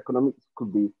be for economic,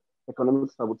 could be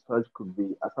economic sabotage, could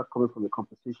be attack coming from the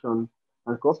competition,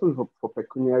 and it could also be for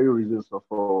pecuniary reasons or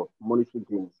for monetary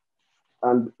gains.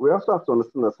 And we also have to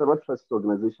understand that cyber threats to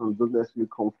organizations don't necessarily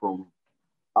come from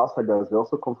outsiders, they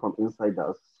also come from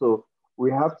insiders. So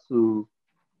we have to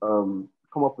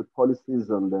come up with policies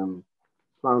and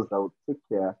plans that would take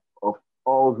care of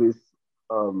all these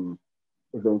um,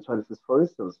 eventualities. For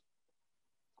instance,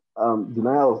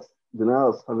 denial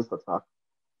of service attack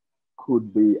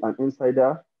could be an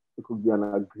insider, it could be an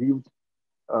aggrieved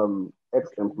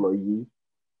ex-employee,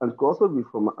 and it could also be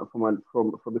from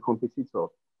the competitor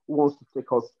who wants to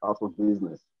take us out of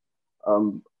business.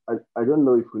 I don't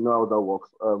know if we know how that works.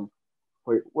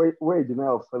 Where a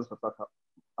denial of service attack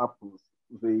happens,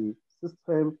 the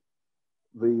system,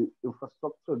 the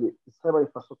infrastructure, the cyber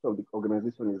infrastructure of the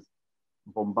organization is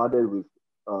bombarded with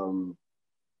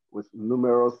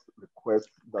numerous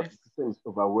requests that the system is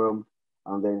overwhelmed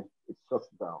and then it shuts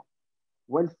down.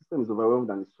 When the system is overwhelmed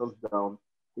and it shuts down,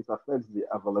 it affects the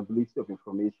availability of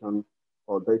information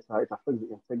or data. It affects the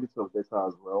integrity of data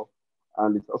as well.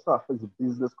 And it also affects the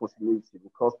business continuity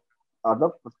because at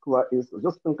that particular instance,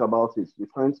 just think about it. You're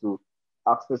trying to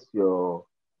access your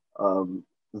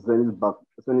Zenith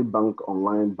Bank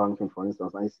online banking, for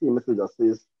instance, and you see a message that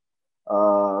says,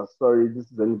 sorry, this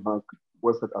Zenith Bank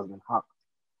website has been hacked.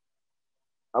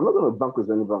 I'm not going to bank with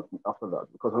Zenith Bank after that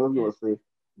because I'm not going to say,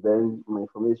 then my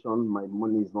information, my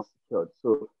money is not secured.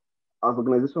 So as an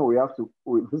organization,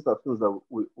 these are things that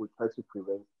we try to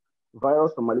prevent.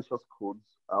 Virus and malicious codes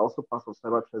are also part of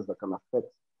cyber threats that can affect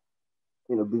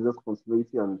business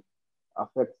continuity and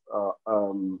affect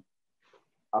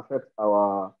affect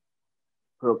our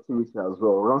productivity as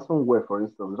well. Ransomware, for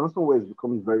instance, ransomware is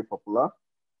becoming very popular.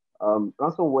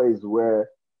 Ransomware is where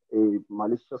a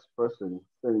malicious person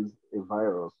sends a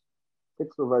virus,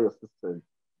 takes over your system,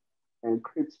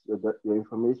 encrypts your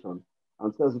information,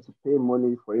 and tells you to pay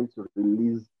money for him to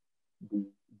release the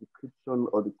decryption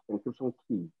or the encryption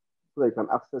key so that you can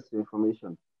access your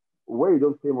information. Where you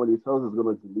don't pay money, it tells you it's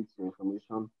going to delete your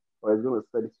information or it's going to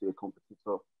sell it to a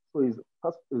competitor. So he's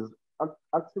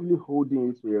actively holding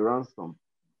you to a ransom.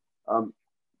 Um,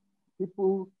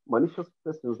 malicious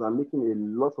persons are making a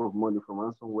lot of money from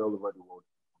ransomware all over the world.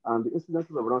 And the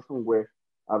incidences of ransomware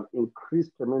have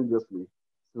increased tremendously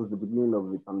since the beginning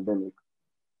of the pandemic.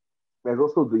 There's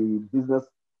also the business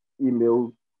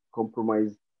email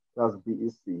compromise, that's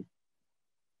BEC,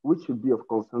 which should be of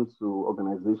concern to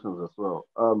organizations as well.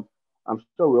 I'm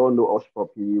sure we all know Osh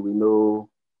Puppy, we know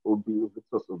Obi,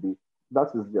 Victor's Obi.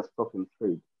 That is their stock in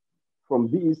trade. From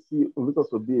BEC, Victor's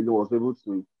Obi was able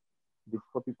to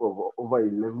defraud people of over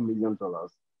 $11 million.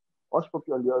 Osh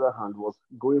Puppy, on the other hand, was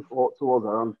going towards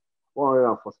around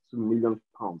 £142 million.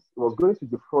 It was going to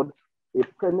defraud a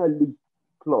Premier League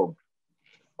club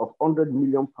of £100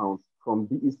 million from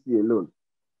BEC alone.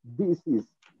 BEC is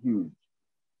huge,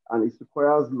 and it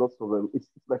requires lots of them. It's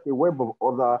like a web of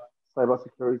other cyber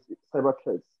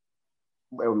threats,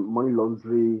 money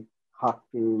laundering,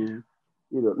 hacking.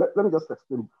 Let me just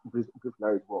explain briefly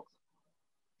how it works.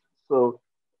 So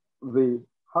the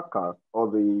hacker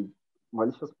or the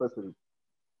malicious person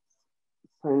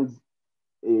sends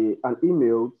an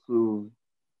email to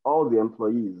all the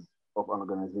employees of an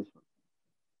organization.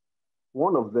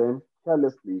 One of them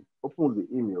carelessly opens the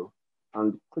email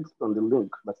and clicks on the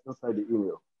link that's inside the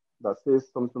email that says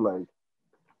something like,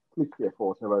 click here for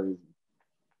whatever reason.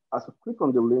 As you click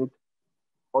on the link,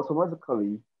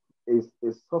 automatically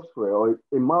a software or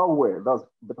a malware, that's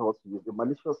better what to use, a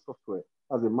malicious software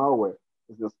as a malware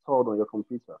is installed on your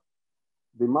computer.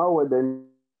 The malware then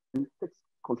takes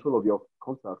control of your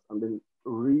contacts and then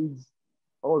reads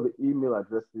all the email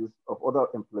addresses of other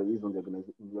employees in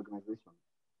the organization,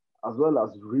 as well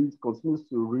as continues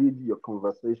to read your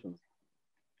conversations.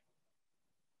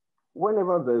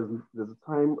 Whenever there's a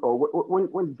time, or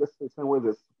when it gets to a time where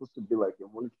there's supposed to be like a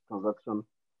monetary transaction,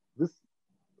 this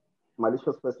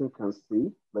malicious person can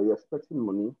see that you're expecting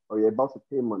money or you're about to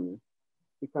pay money.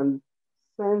 He can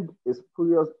send a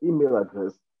spurious email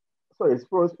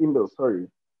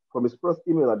from a spurious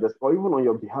email address, or even on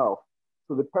your behalf,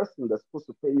 to the person that's supposed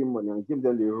to pay you money and give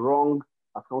them the wrong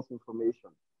account information.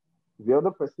 The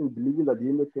other person, believing that the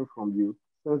email came from you,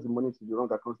 sends the money to the wrong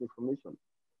account information.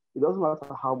 It doesn't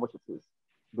matter how much it is.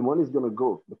 The money is going to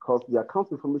go because the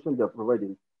account information they're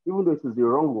providing, even though it is the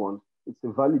wrong one, it's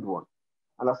a valid one.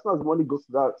 And as soon as the money goes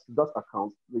to that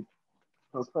account, they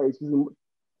transfer it using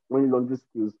money laundering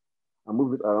skills and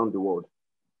move it around the world.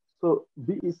 So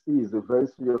BEC is a very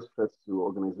serious threat to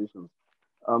organizations.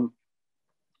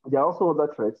 There are also other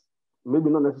threats, maybe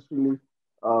not necessarily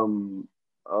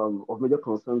of major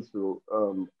concern to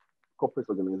corporate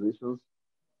organizations,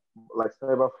 like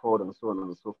cyber fraud and so on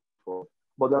and so forth.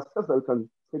 But there are steps that we can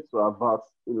take to avert,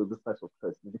 these types of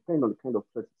threats. It depends on the kind of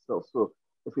threat itself. So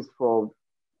if it's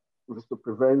to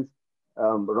prevent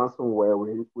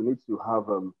ransomware, we need to have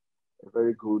a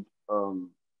very good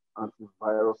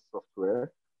antivirus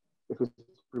software. If it's to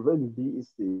prevent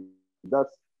BEC, that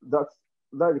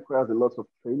requires a lot of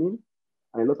training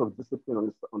and a lot of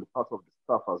discipline on the part of the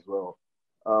staff as well.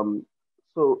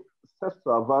 So steps to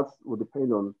avert will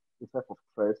depend on the type of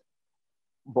threat,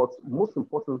 but most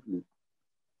importantly,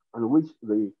 and which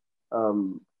the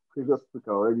previous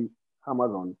speaker already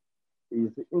hammered on,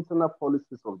 is the internal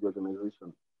policies of the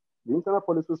organization. The internal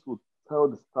policies will tell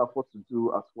the staff what to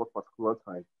do at what particular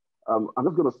time. I'm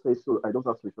just going to say, so I don't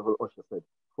have to refer to what she said.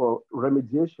 For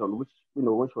remediation, which,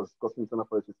 when she was discussing internal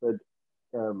policy, she said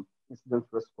incident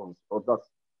response, or that's,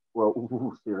 well, who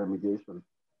will say remediation.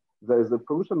 There is a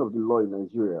provision of the law in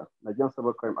Nigeria, Nigerian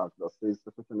Cybercrime Act, that says,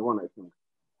 Section 21, I think,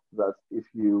 that if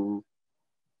you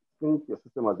think your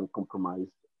system has been compromised,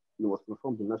 you must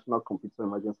inform the National Computer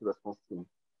Emergency Response Team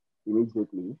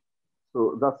immediately.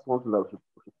 So that's one thing that we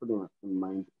should put in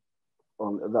mind.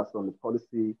 That's on the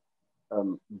policy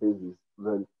basis.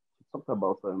 Then she talked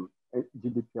about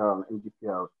GDPR and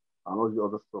NGPR and all the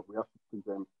other stuff. We have to take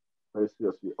them very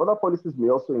seriously. Other policies may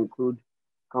also include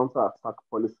counter-attack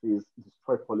policies,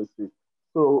 destroy policies.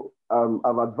 So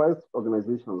I've advised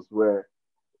organizations where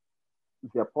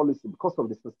their policy, because of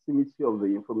the sensitivity of the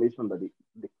information that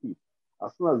they keep,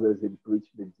 as soon as there's a breach,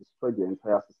 they destroy the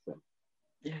entire system.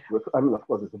 Yeah. I mean, of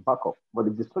course, it's a backup, but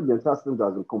they destroy the entire system that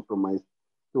has been compromised.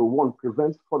 So one,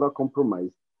 prevent further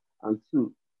compromise, and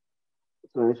two,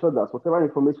 to ensure that whatever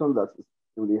information that is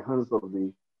in the hands of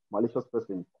the malicious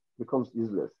person becomes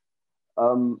useless.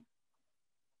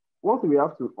 One thing we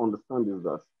have to understand is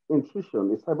that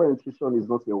cyber intrusion is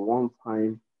not a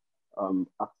one-time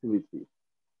activity.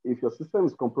 If your system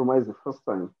is compromised the first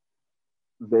time,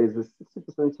 there is a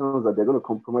 60% chance that they're going to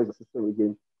compromise the system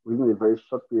again within a very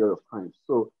short period of time.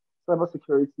 So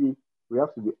cybersecurity, we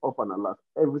have to be up and alert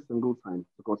every single time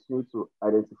to continue to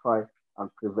identify and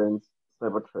prevent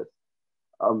cyber threats.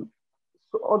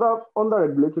 So under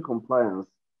regulatory compliance,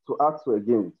 to add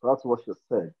to what you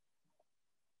said,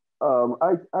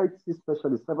 IT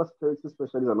specialists, cybersecurity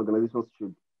specialists, and organizations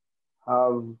should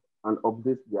have and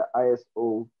update their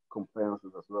ISO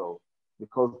compliances as well,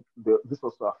 because this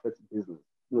also affects business.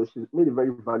 She made a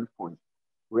very valid point.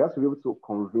 We have to be able to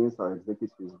convince our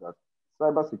executives that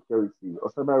cybersecurity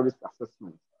or cyber risk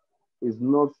assessment is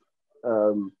not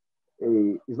um,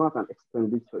 is not an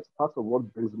expenditure. It's part of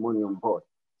what brings money on board.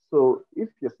 So if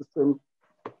your system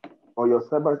or your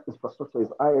cyber infrastructure is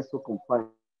ISO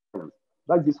compliant,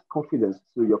 that gives confidence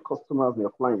to your customers and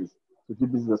your clients to do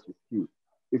business with you.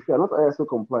 If you are not ISO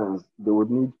compliant, they would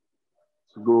need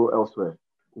to go elsewhere.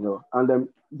 And then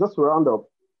just to round up,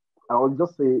 I would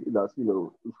just say that if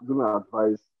you're going to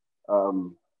advise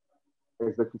um,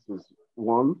 executives,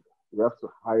 one, you have to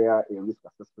hire a risk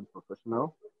assessment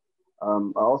professional. I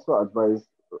also advise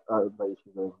that you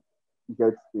should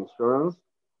get insurance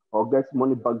or get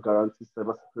money back guarantee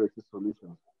cybersecurity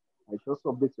solutions. And you should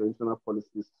also update your internal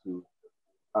policies to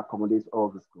accommodate all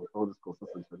these concerns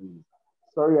and challenges.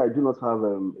 Sorry, I do not have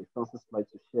a fancy slide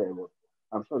to share, but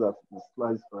I'm sure that the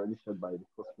slides are already shared by the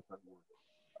first speaker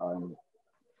will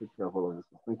take care of all of this.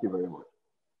 Thank you very much.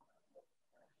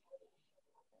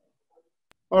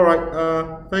 All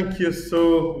right. Thank you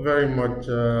so very much,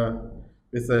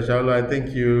 Mr. Shaolo. I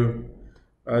think you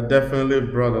definitely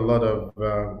brought a lot of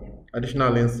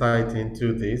additional insight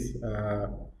into this,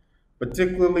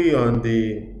 particularly on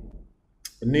the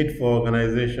need for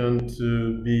organization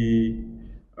to be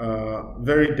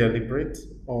very deliberate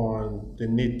on the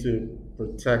need to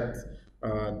protect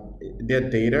uh, their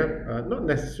data, not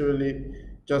necessarily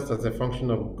just as a function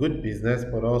of good business,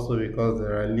 but also because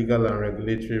there are legal and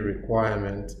regulatory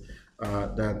requirements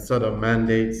that sort of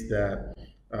mandates that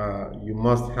you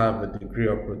must have a degree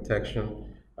of protection.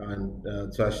 And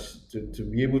to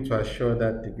be able to assure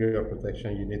that degree of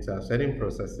protection, you need to have certain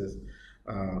processes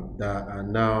that are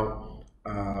now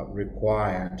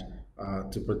required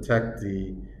to protect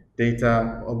the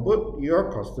data of both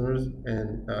your customers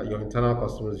and your internal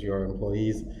customers, your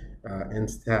employees and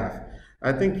staff.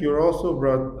 I think you also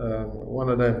brought one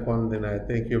other important thing I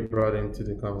think you brought into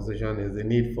the conversation is the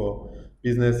need for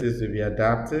businesses to be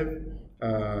adaptive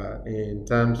in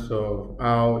terms of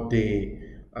how they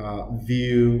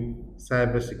view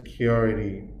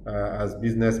cybersecurity as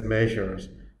business measures,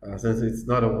 since it's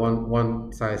not a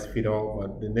one size fit all,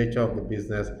 but the nature of the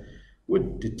business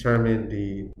would determine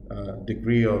the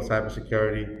degree of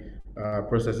cybersecurity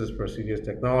processes, procedures,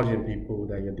 technology, and people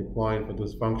that you're deploying for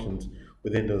those functions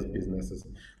within those businesses.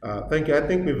 Thank you. I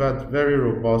think we've had very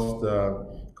robust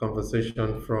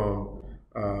conversation from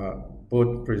uh,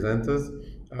 both presenters.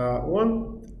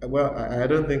 Well, I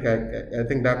don't think I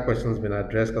think that question's been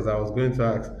addressed because I was going to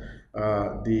ask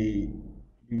the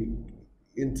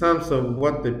in terms of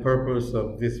what the purpose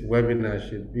of this webinar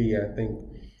should be. I think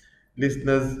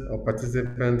listeners or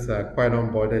participants are quite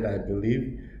onboarded, I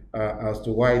believe, as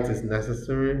to why it is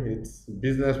necessary. It's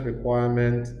business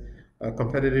requirement,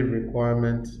 competitive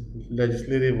requirement,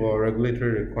 legislative or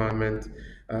regulatory requirement,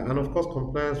 and of course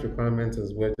compliance requirements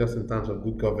as well, just in terms of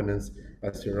good governance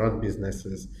as you run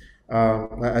businesses.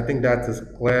 I think that is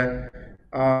clear.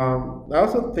 I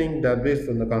also think that based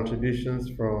on the contributions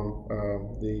from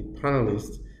the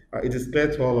panelists, it is clear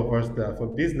to all of us that for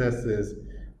businesses,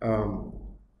 um,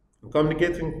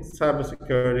 communicating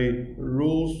cybersecurity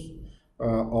rules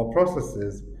or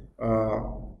processes uh,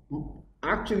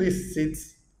 actually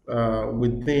sits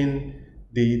within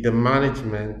the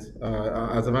management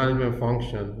as a management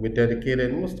function with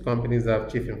dedicated. Most companies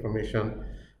have chief information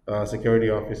security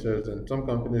officers, and some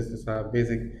companies just have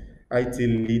basic IT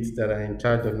leads that are in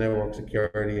charge of network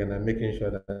security and are making sure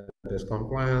that there's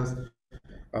compliance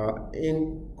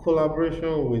in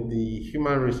collaboration with the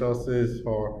human resources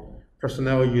or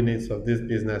personnel units of these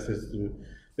businesses to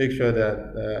make sure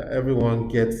that everyone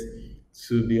gets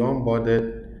to be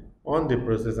onboarded on the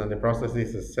process and the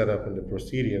processes is set up in the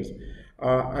procedures.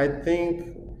 I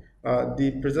think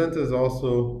the presenters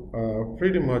also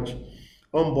pretty much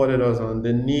onboarded us on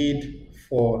the need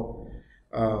for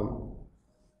um,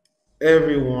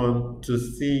 everyone to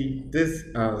see this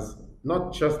as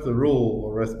not just the role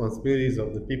or responsibilities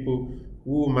of the people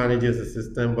who manages the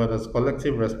system, but as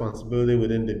collective responsibility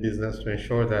within the business to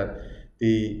ensure that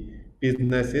the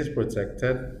business is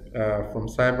protected from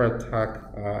cyber attack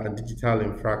and digital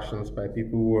infractions by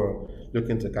people who are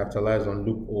looking to capitalize on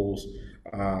loopholes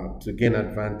to gain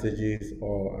advantages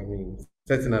or, I mean,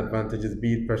 certain advantages,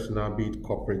 be it personal, be it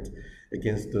corporate,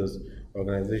 against those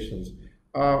organizations.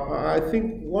 I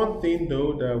think one thing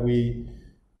though that we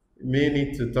may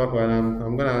need to talk about, I'm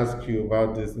going to ask you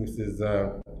about this, Mrs.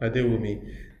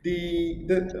 Adewumi.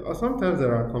 Sometimes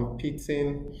there are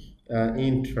competing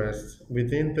interests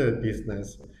within the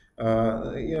business.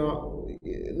 You know,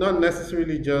 not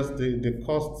necessarily just the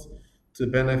cost to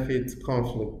benefit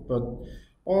conflict, but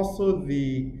also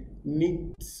the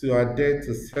need to adhere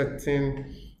to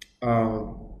certain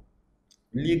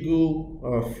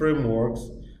legal frameworks,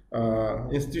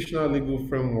 institutional legal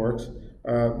frameworks,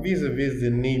 vis-a-vis the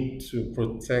need to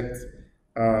protect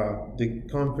the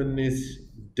company's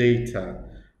data.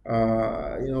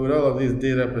 With all of these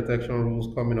data protection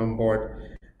rules coming on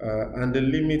board, and the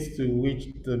limits to which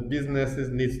the businesses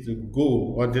needs to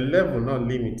go, or the level, not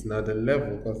limits, now the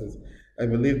level, because I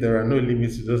believe there are no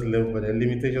limits to those levels, but there are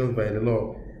limitations by the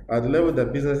law. At the level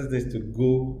that businesses needs to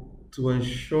go to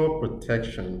ensure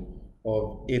protection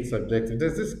of its objective.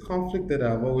 There's this conflict that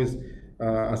I've always,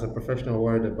 as a professional,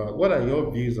 worried about. What are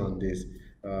your views on this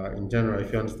in general,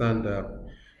 if you understand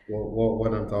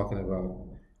what I'm talking about?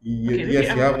 Okay, maybe Yes,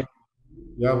 I would.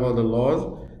 you have all the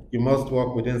laws. You must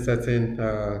work within certain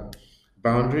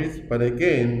boundaries. But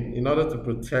again, in order to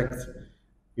protect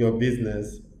your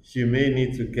business, you may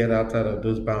need to get outside of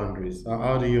those boundaries.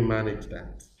 How do you manage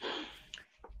that?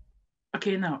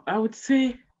 Okay, now I would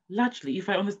say largely, if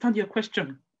I understand your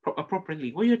question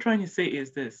appropriately, what you're trying to say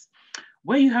is this: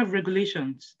 where you have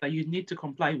regulations that you need to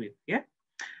comply with, yeah,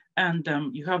 and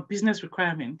you have business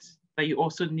requirements that you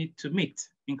also need to meet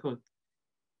in code.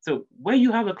 So where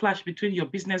you have a clash between your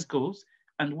business goals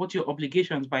and what your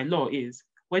obligations by law is,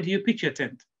 where do you pitch your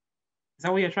tent? Is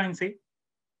that what you're trying to say?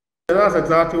 That's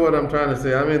exactly what I'm trying to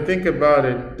say. I mean, think about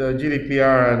it, the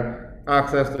GDPR and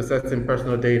access to certain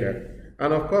personal data.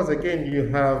 And of course, again, you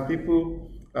have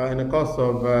people in the course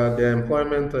of their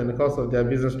employment, in the course of their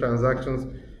business transactions,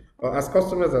 as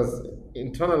customers, as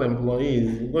internal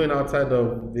employees, going outside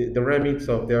of the remits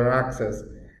of their access.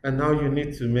 And now you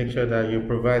need to make sure that you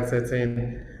provide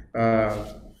certain,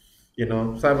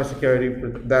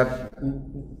 cybersecurity that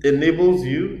enables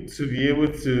you to be able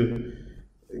to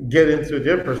get into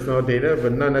their personal data,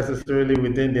 but not necessarily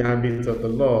within the ambit of the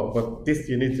law. But this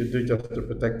you need to do just to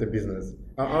protect the business.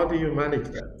 How do you manage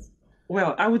that?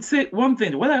 Well, I would say one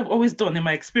thing, what I've always done in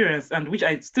my experience and which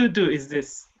I still do is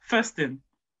this. First thing,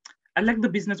 I like the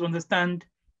business to understand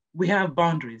we have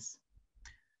boundaries.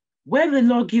 Where the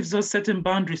law gives us certain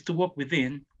boundaries to work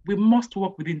within, we must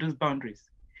work within those boundaries.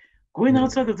 Going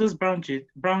outside of those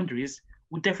boundaries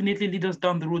would definitely lead us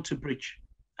down the road to breach.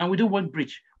 And we don't want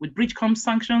breach. With breach comes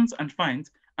sanctions and fines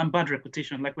and bad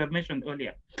reputation, like we have mentioned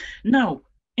earlier. Now,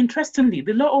 interestingly,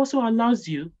 the law also allows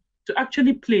you to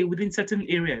actually play within certain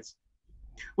areas.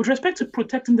 With respect to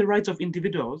protecting the rights of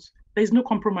individuals, there is no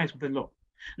compromise with the law.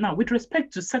 Now, with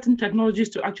respect to certain technologies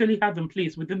to actually have in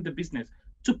place within the business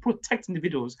to protect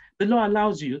individuals, the law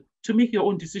allows you to make your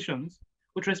own decisions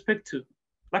with respect to,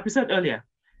 like we said earlier,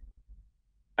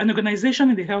 an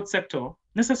organization in the health sector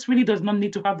necessarily does not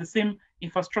need to have the same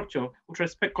infrastructure with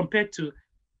respect compared to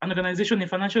an organization in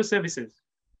financial services.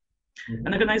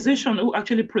 An organization who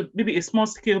actually, maybe a small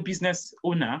scale business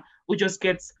owner who just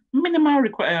gets minimal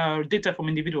data from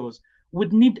individuals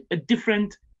would need a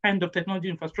different kind of technology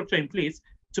infrastructure in place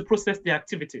to process their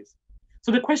activities.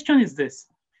 So the question is this: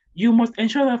 you must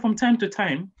ensure that from time to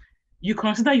time, you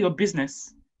consider your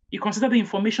business, you consider the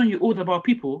information you hold about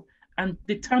people, and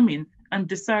determine and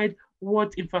decide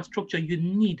what infrastructure you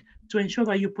need to ensure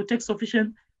that you provide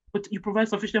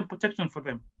sufficient protection for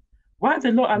them. While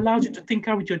the law allows you to think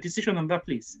out with your decision on that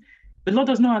place, the law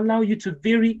does not allow you to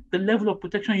vary the level of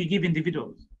protection you give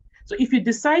individuals. So if you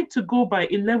decide to go by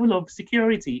a level of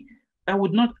security that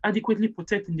would not adequately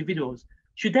protect individuals,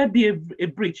 should there be a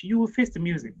breach, you will face the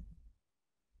music.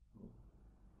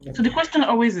 So the question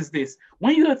always is this: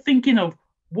 when you are thinking of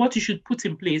what you should put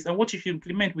in place and what you should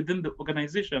implement within the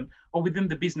organization or within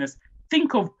the business,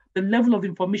 think of the level of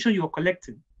information you are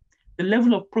collecting, the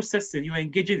level of processing you are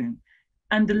engaging in,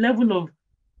 and the level of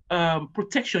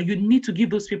protection you need to give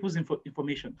those people's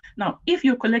information. Now, if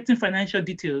you're collecting financial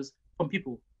details from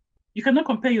people, you cannot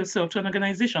compare yourself to an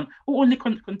organization who only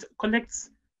collects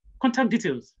contact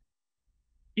details.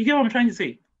 You get what I'm trying to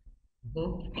say?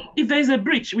 If there is a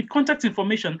breach with contact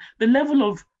information, the level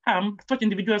of harm such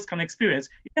individuals can experience,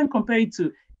 you can compare it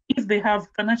to if they have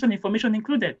financial information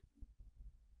included.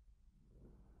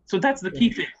 So that's the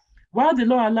key thing. While the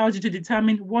law allows you to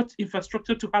determine what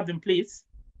infrastructure to have in place,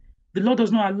 the law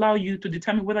does not allow you to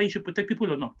determine whether you should protect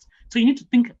people or not. So you need to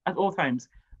think at all times,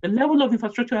 the level of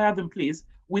infrastructure I have in place,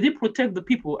 will it protect the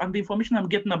people and the information I'm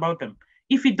getting about them?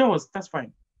 If it does, that's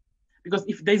fine. Because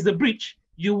if there's a breach,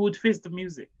 you would face the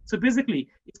music. So basically,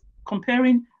 it's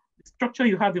comparing the structure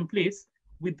you have in place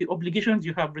with the obligations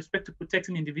you have with respect to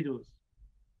protecting individuals.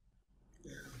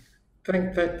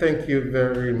 Thank you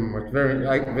very much.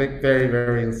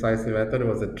 Very incisive. I thought it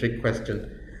was a trick question,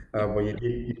 but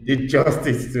you did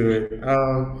justice to it.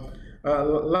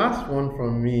 Last one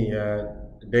from me,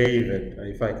 David,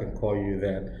 if I can call you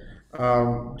that.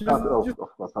 Of course, Yeah,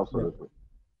 absolutely.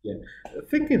 yeah.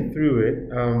 Thinking through it,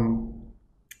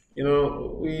 you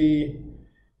know, we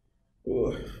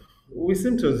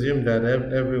seem to assume that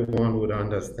everyone would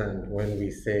understand when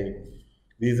we say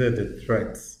these are the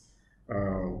threats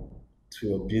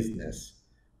to a business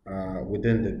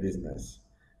within the business.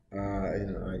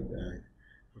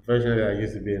 Unfortunately, I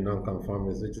used to be a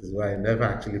nonconformist, which is why I never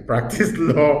actually practiced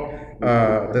law,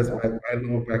 despite my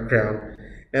law background.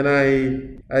 And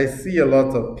I see a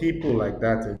lot of people like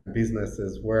that in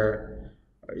businesses where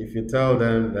if you tell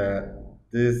them that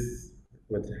this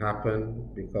would happen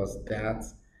because that,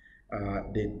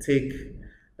 they take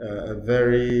a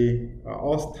very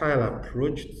hostile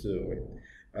approach to it.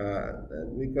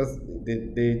 Because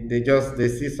they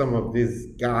see some of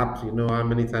these gaps, how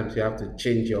many times you have to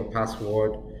change your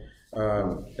password,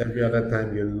 every other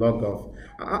time you log off.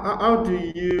 How do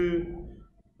you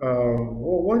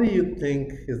what do you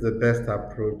think is the best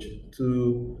approach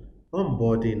to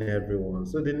onboarding everyone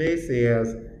so the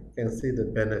naysayers can see the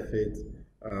benefit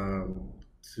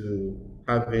to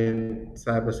having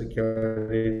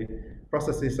cybersecurity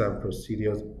processes and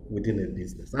procedures within a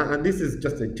business? And this is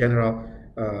just a general,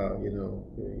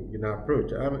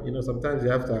 approach. Sometimes you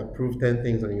have to approve 10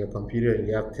 things on your computer and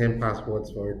you have 10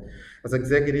 passwords for it. As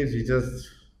executives, you just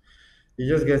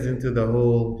get into the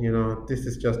whole, this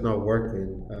is just not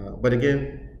working. But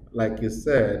again, like you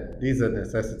said, these are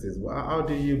necessities. How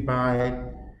do you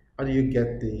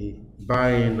get the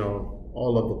buy-in of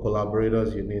all of the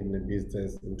collaborators you need in the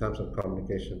business in terms of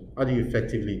communication? How do you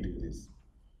effectively do this?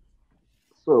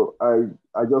 So I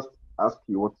just ask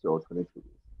you what's your alternative is.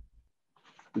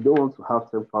 You don't want to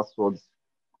have 10 passwords,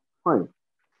 fine.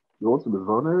 You want to be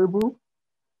vulnerable?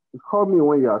 You call me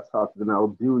when you're attacked, then I'll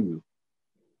bill you.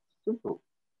 Simple.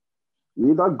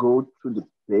 You either go through the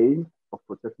pain of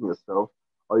protecting yourself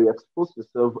or you expose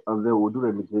yourself and then we'll do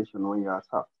remediation when you're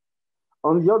attacked.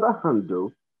 On the other hand,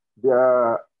 though, there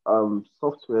are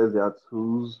software, there are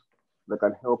tools that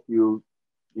can help you,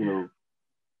 you know,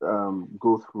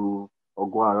 go through or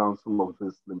go around some of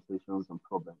these limitations and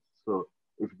problems. So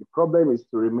if the problem is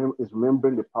to remember is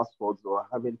remembering the passwords or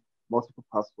having multiple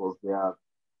passwords, there are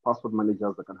password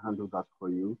managers that can handle that for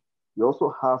you. You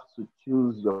also have to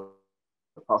choose your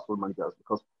password managers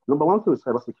because number one thing with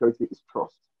cybersecurity is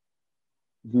trust.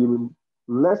 The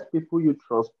less people you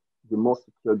trust, the more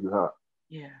secure you are.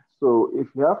 Yeah. So if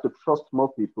you have to trust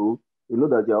more people, you know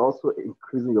that you're also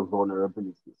increasing your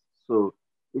vulnerabilities. So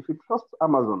if you trust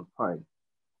Amazon, fine.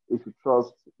 If you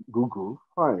trust Google,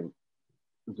 fine.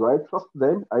 Do I trust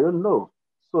them? I don't know.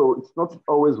 So it's not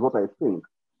always what I think.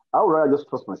 I would rather just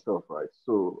trust myself, right?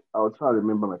 So I'll try to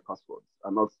remember my passwords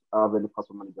and not have any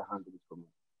password manager handle it for me.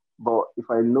 But if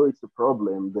I know it's a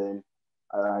problem, then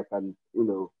I can,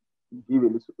 give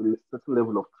a certain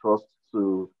level of trust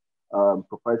to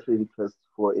proprietary interest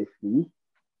for a fee,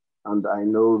 and I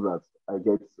know that I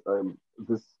get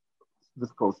this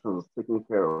these concerns taken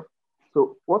care of.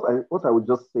 So what I would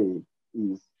just say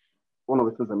is one of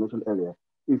the things I mentioned earlier.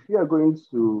 If you are going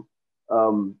to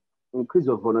um, increase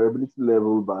your vulnerability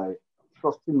level by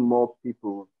trusting more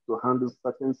people to handle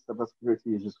certain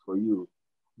cybersecurity issues for you,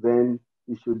 then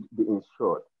you should be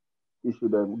insured. You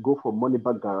should go for money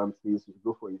back guarantees, you should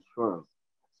go for insurance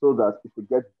so that if you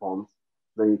get bumped,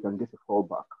 then you can get a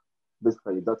fallback.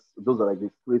 Basically, those are like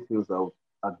the three things I would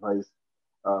advise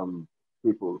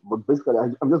people. But basically,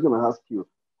 I'm just going to ask you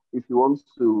if you want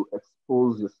to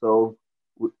expose yourself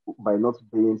by not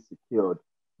being secured,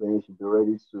 then you should be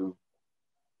ready to,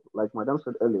 like Madam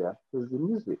said earlier, face the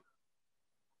music.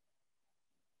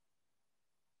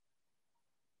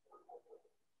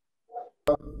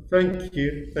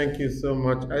 Thank you so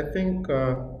much. I think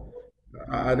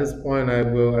at this point I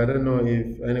don't know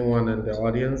if anyone in the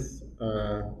audience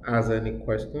has any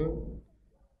question.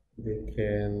 They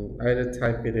can either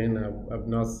type it in. I've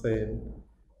not seen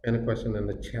any question in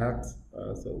the chat,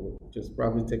 so we'll just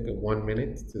probably take a 1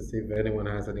 minute to see if anyone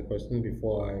has any question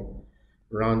before I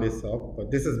round this up.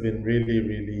 But this has been really,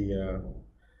 really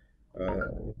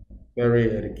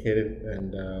very educated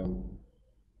and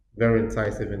very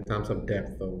incisive in terms of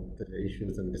depth of the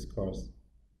issues and discourse.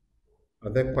 Are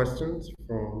there questions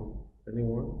from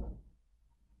anyone?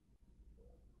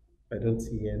 I don't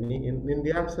see any. In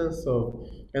the absence of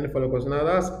any further question, I'll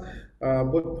ask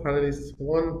both panelists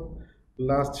one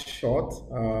last shot,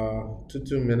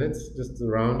 2 minutes, just to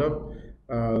round up.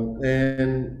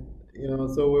 And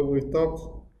so we've talked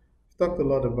a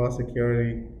lot about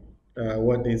security.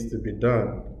 what needs to be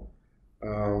done.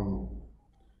 Um,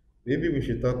 Maybe we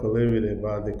should talk a little bit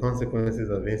about the consequences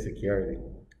of insecurity.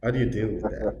 How do you deal with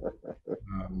that?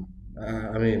 Um,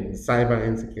 I mean, cyber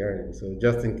insecurity. So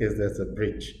just in case there's a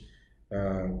breach,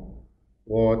 uh,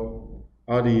 what,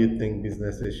 how do you think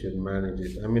businesses should manage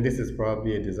it? I mean, this is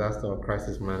probably a disaster or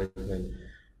crisis management,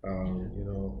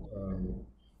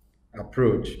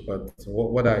 approach. But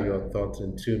what are your thoughts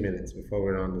in 2 minutes before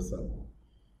we round this up?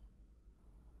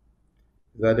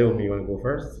 Is that Naomi, you want to go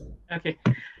first? Okay.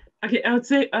 Okay, I would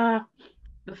say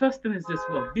the first thing is this.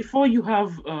 Well, before you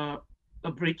have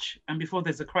a breach and before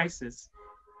there's a crisis,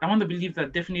 I want to believe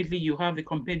that definitely you have a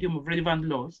compendium of relevant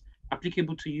laws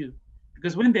applicable to you.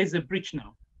 Because when there's a breach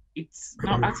now, it's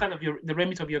now outside of the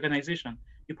remit of your organization.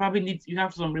 You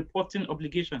have some reporting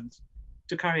obligations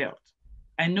to carry out.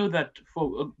 I know that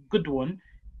for a good one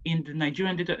in the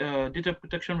Nigerian data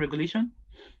protection regulation,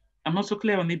 I'm not so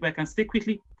clear on it, but I can say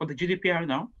quickly for the GDPR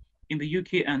now in the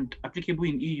UK and applicable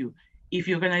in EU. If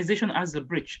your organization has a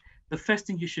breach, the first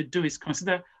thing you should do is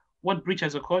consider what breach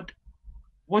has occurred.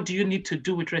 What do you need to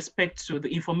do with respect to the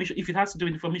information? If it has to do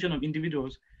with information of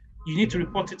individuals, you need to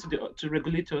report it to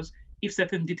regulators if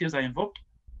certain details are involved.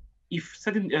 If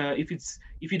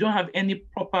you don't have any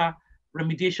proper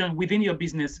remediation within your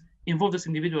business, involve those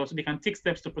individuals so they can take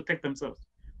steps to protect themselves.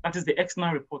 That is the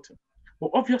external reporting.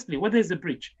 But obviously, where there's a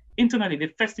breach, internally, the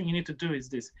first thing you need to do is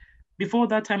this. Before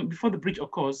the breach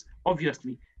occurs,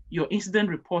 obviously, your incident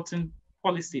reporting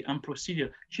policy and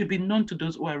procedure should be known to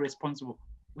those who are responsible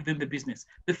within the business.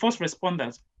 The first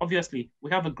responders, obviously,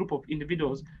 we have a group of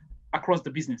individuals across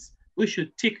the business. We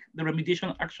should take the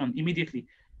remediation action immediately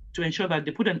to ensure that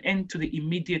they put an end to the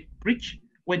immediate breach.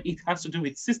 When it has to do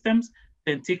with systems,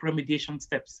 then take remediation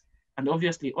steps. And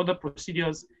obviously, other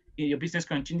procedures in your business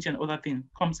continuity and other things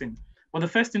comes in. But the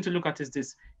first thing to look at is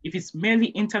this. If it's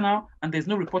merely internal and there's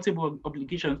no reportable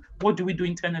obligation, what do we do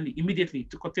internally immediately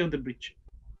to curtail the breach?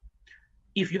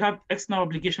 If you have external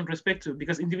obligation perspective,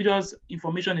 because individuals'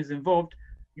 information is involved,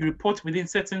 you report within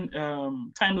certain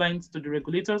timelines to the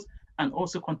regulators and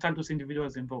also contact those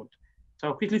individuals involved. So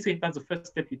I'll quickly say that's the first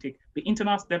step you take, the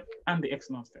internal step and the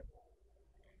external step.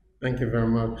 Thank you very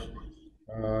much.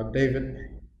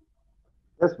 David?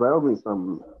 Yes, by all means,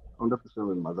 I'm 100%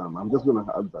 with Madam. I'm just going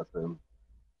to add that.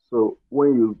 So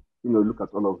when you look at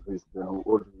all of this, then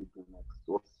what do you do next?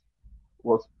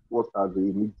 What are the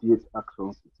immediate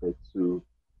actions you take to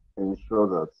ensure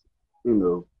that you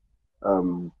know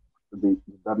the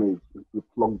damage, you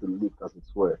plug the leak as it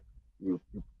were, you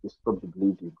stop the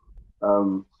bleeding.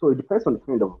 So it depends on the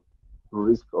kind of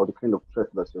risk or the kind of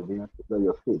threat that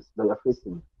you're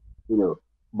facing, you know.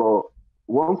 But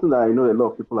one thing that I know a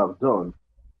lot of people have done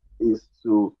is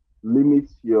to limit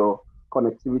your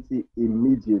connectivity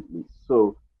immediately.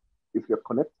 So if you're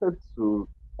connected to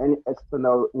any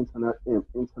external internet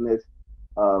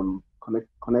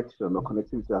connection or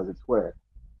connectivity as it were,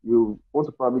 you want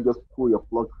to probably just pull your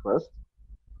plug first,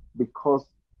 because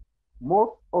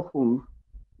more often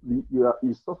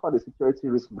you suffer the security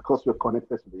risk because you're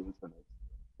connected to the internet.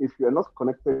 If you're not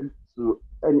connected to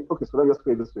okay, so let's just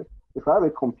say it this way. If I have a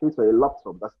computer, a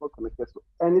laptop that's not connected to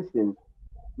anything,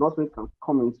 nothing can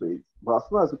come into it. But as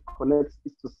soon as it connects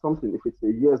it to something, if it's a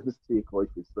USB stick or if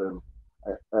it's a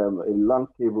LAN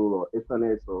cable or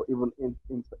Ethernet or even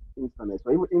internet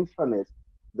or even intranet,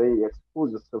 then you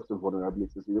expose yourself to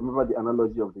vulnerabilities. You remember the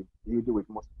analogy of the building with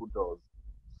multiple doors.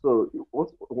 So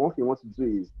one thing you want to do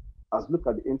is, as look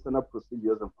at the internal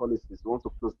procedures and policies, you want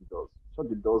to close the doors, shut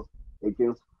the doors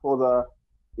against further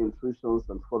intrusions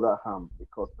and further harm.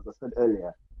 Because as I said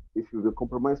earlier, if you will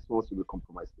compromise once, you will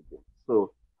compromise again.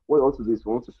 So what you want to do is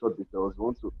you want to shut the doors, you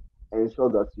want to ensure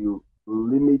that you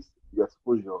limit the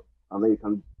exposure, and then you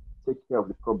can take care of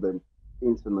the problem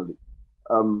internally.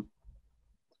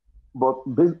 But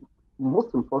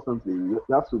most importantly, you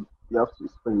have to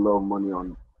spend a lot of money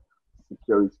on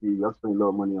security. You have to spend a lot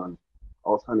of money on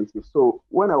alternatives. So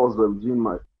when I was doing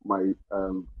my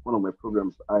one of my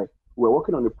programs, we were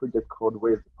working on a project called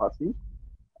 "Where's the Party."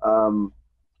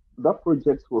 That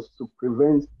project was to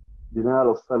prevent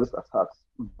denial of service attacks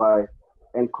by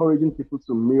encouraging people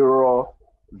to mirror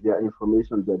their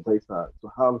information, their data,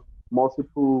 to have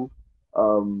multiple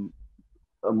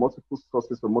multiple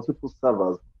sources or multiple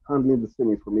servers handling the same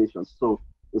information. So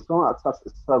if someone attacks a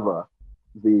server,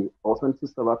 the alternative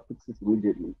server picks it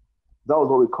immediately. That was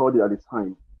what we called it at the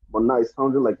time, but now it's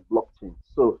sounding like blockchain.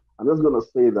 So I'm just going to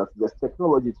say that there's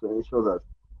technology to ensure that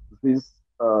these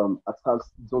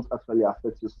attacks don't actually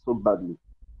affect you so badly.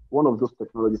 One of those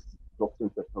technologies is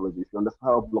blockchain technology. If you understand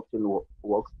how blockchain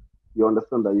works, you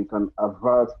understand that you can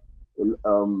avert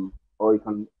or you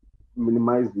can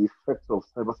minimize the effects of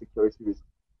cybersecurity risk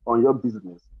on your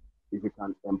business if you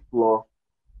can employ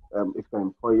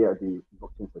the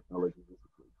blockchain technology,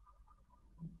 basically.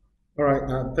 All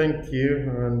right, thank you.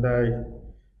 And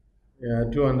yeah, I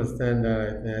do understand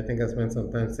that. I think I spent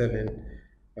some time selling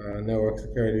network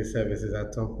security services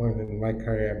at some point in my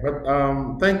career. But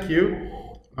thank you,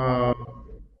 uh,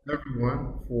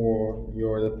 everyone, for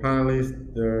the panelists,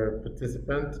 the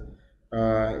participants,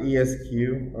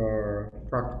 ESQ, or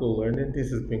practical learning. This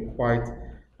has been quite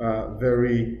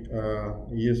very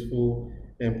useful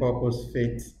and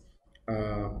purpose-fit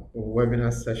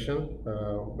webinar session.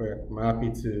 I'm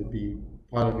happy to be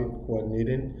part of it,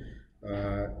 coordinating.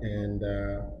 And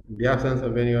in the absence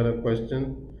of any other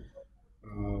question,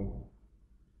 um,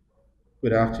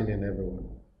 good afternoon, everyone.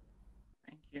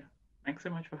 Thank you. Thanks so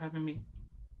much for having me.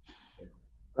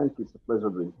 Thank you. It's a pleasure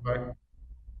being here. Bye.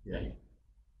 Yeah.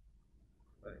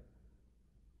 Bye.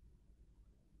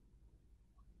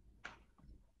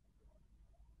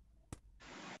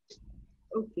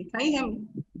 Okay, can you hear me?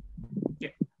 Yeah.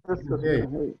 Yes, Hey.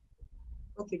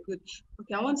 Okay, good.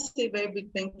 Okay, I want to say a very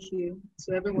big thank you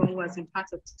to everyone who has been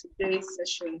part of today's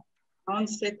session. I want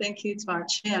to say thank you to our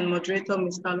chair and moderator,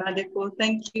 Mr. Oladeko.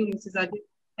 Thank you, Mrs. Adi.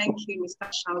 Thank you, Mr.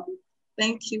 Shalby.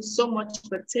 Thank you so much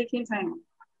for taking time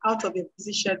out of your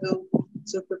busy schedule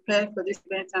to prepare for this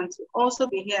event and to also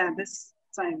be here at this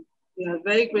time. We are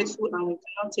very grateful and we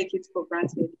cannot take it for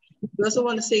granted. We also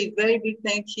want to say a very big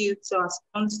thank you to our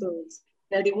sponsors.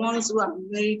 They're the ones who have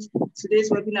made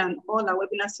today's webinar and all our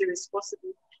webinar series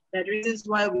possible. They're the reasons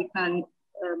why we can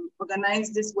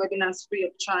organize this webinars free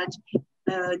of charge.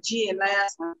 G.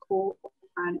 Elias and Co.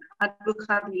 and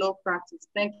Advocate Law Practice.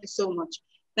 Thank you so much.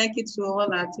 Thank you to all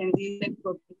our attendees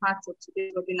for being part of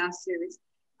today's webinar series.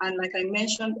 And like I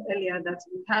mentioned earlier, that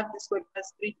we have this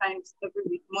webinars 3 times every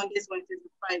week, Mondays, Wednesdays,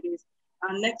 and Fridays.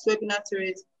 Our next webinar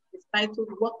series is titled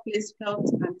Workplace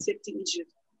Health and Safety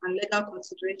Issues and Legal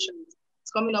Considerations.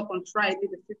 It's coming up on Friday,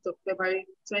 the 5th of February,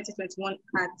 2021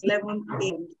 at 11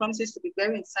 a.m. It promises to be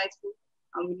very insightful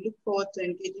and we look forward to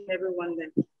engaging everyone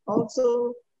there.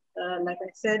 Also, like I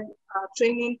said, our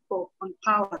training on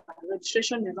power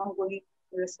registration is ongoing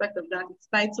in respect of that. It's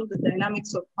titled The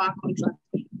Dynamics of Power Contract,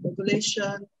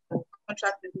 Regulation,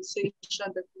 Contract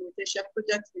Negotiation, Documentation,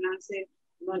 Project Financing,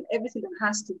 and on everything that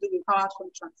has to do with power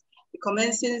contracts. It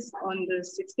commences on the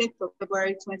 16th of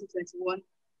February, 2021.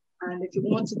 And if you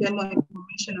want to get more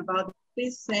information about it,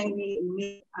 please send me a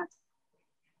mail at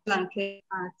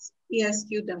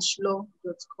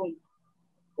esq-law.com.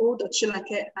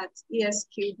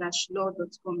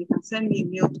 o.chilanke@esq-law.com. You can send me a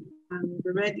mail and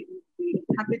we'll be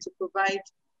happy to provide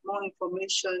more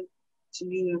information to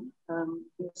you in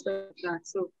respect of that.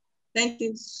 So thank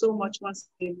you so much once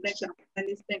again. Thank you,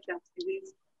 panelists. Thank you,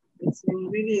 activities. It's been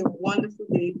really a wonderful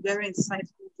day, very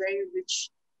insightful, very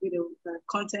rich with the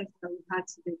content that we had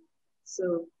today.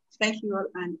 So thank you all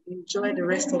and enjoy the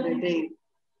rest of the day.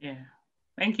 Yeah.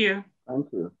 Thank you.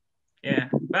 Thank you. Yeah.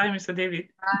 Bye, Mr. David.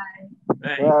 Bye.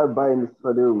 Bye. Yeah, bye,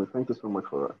 Mr. Deumi. Thank you so much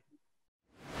for that.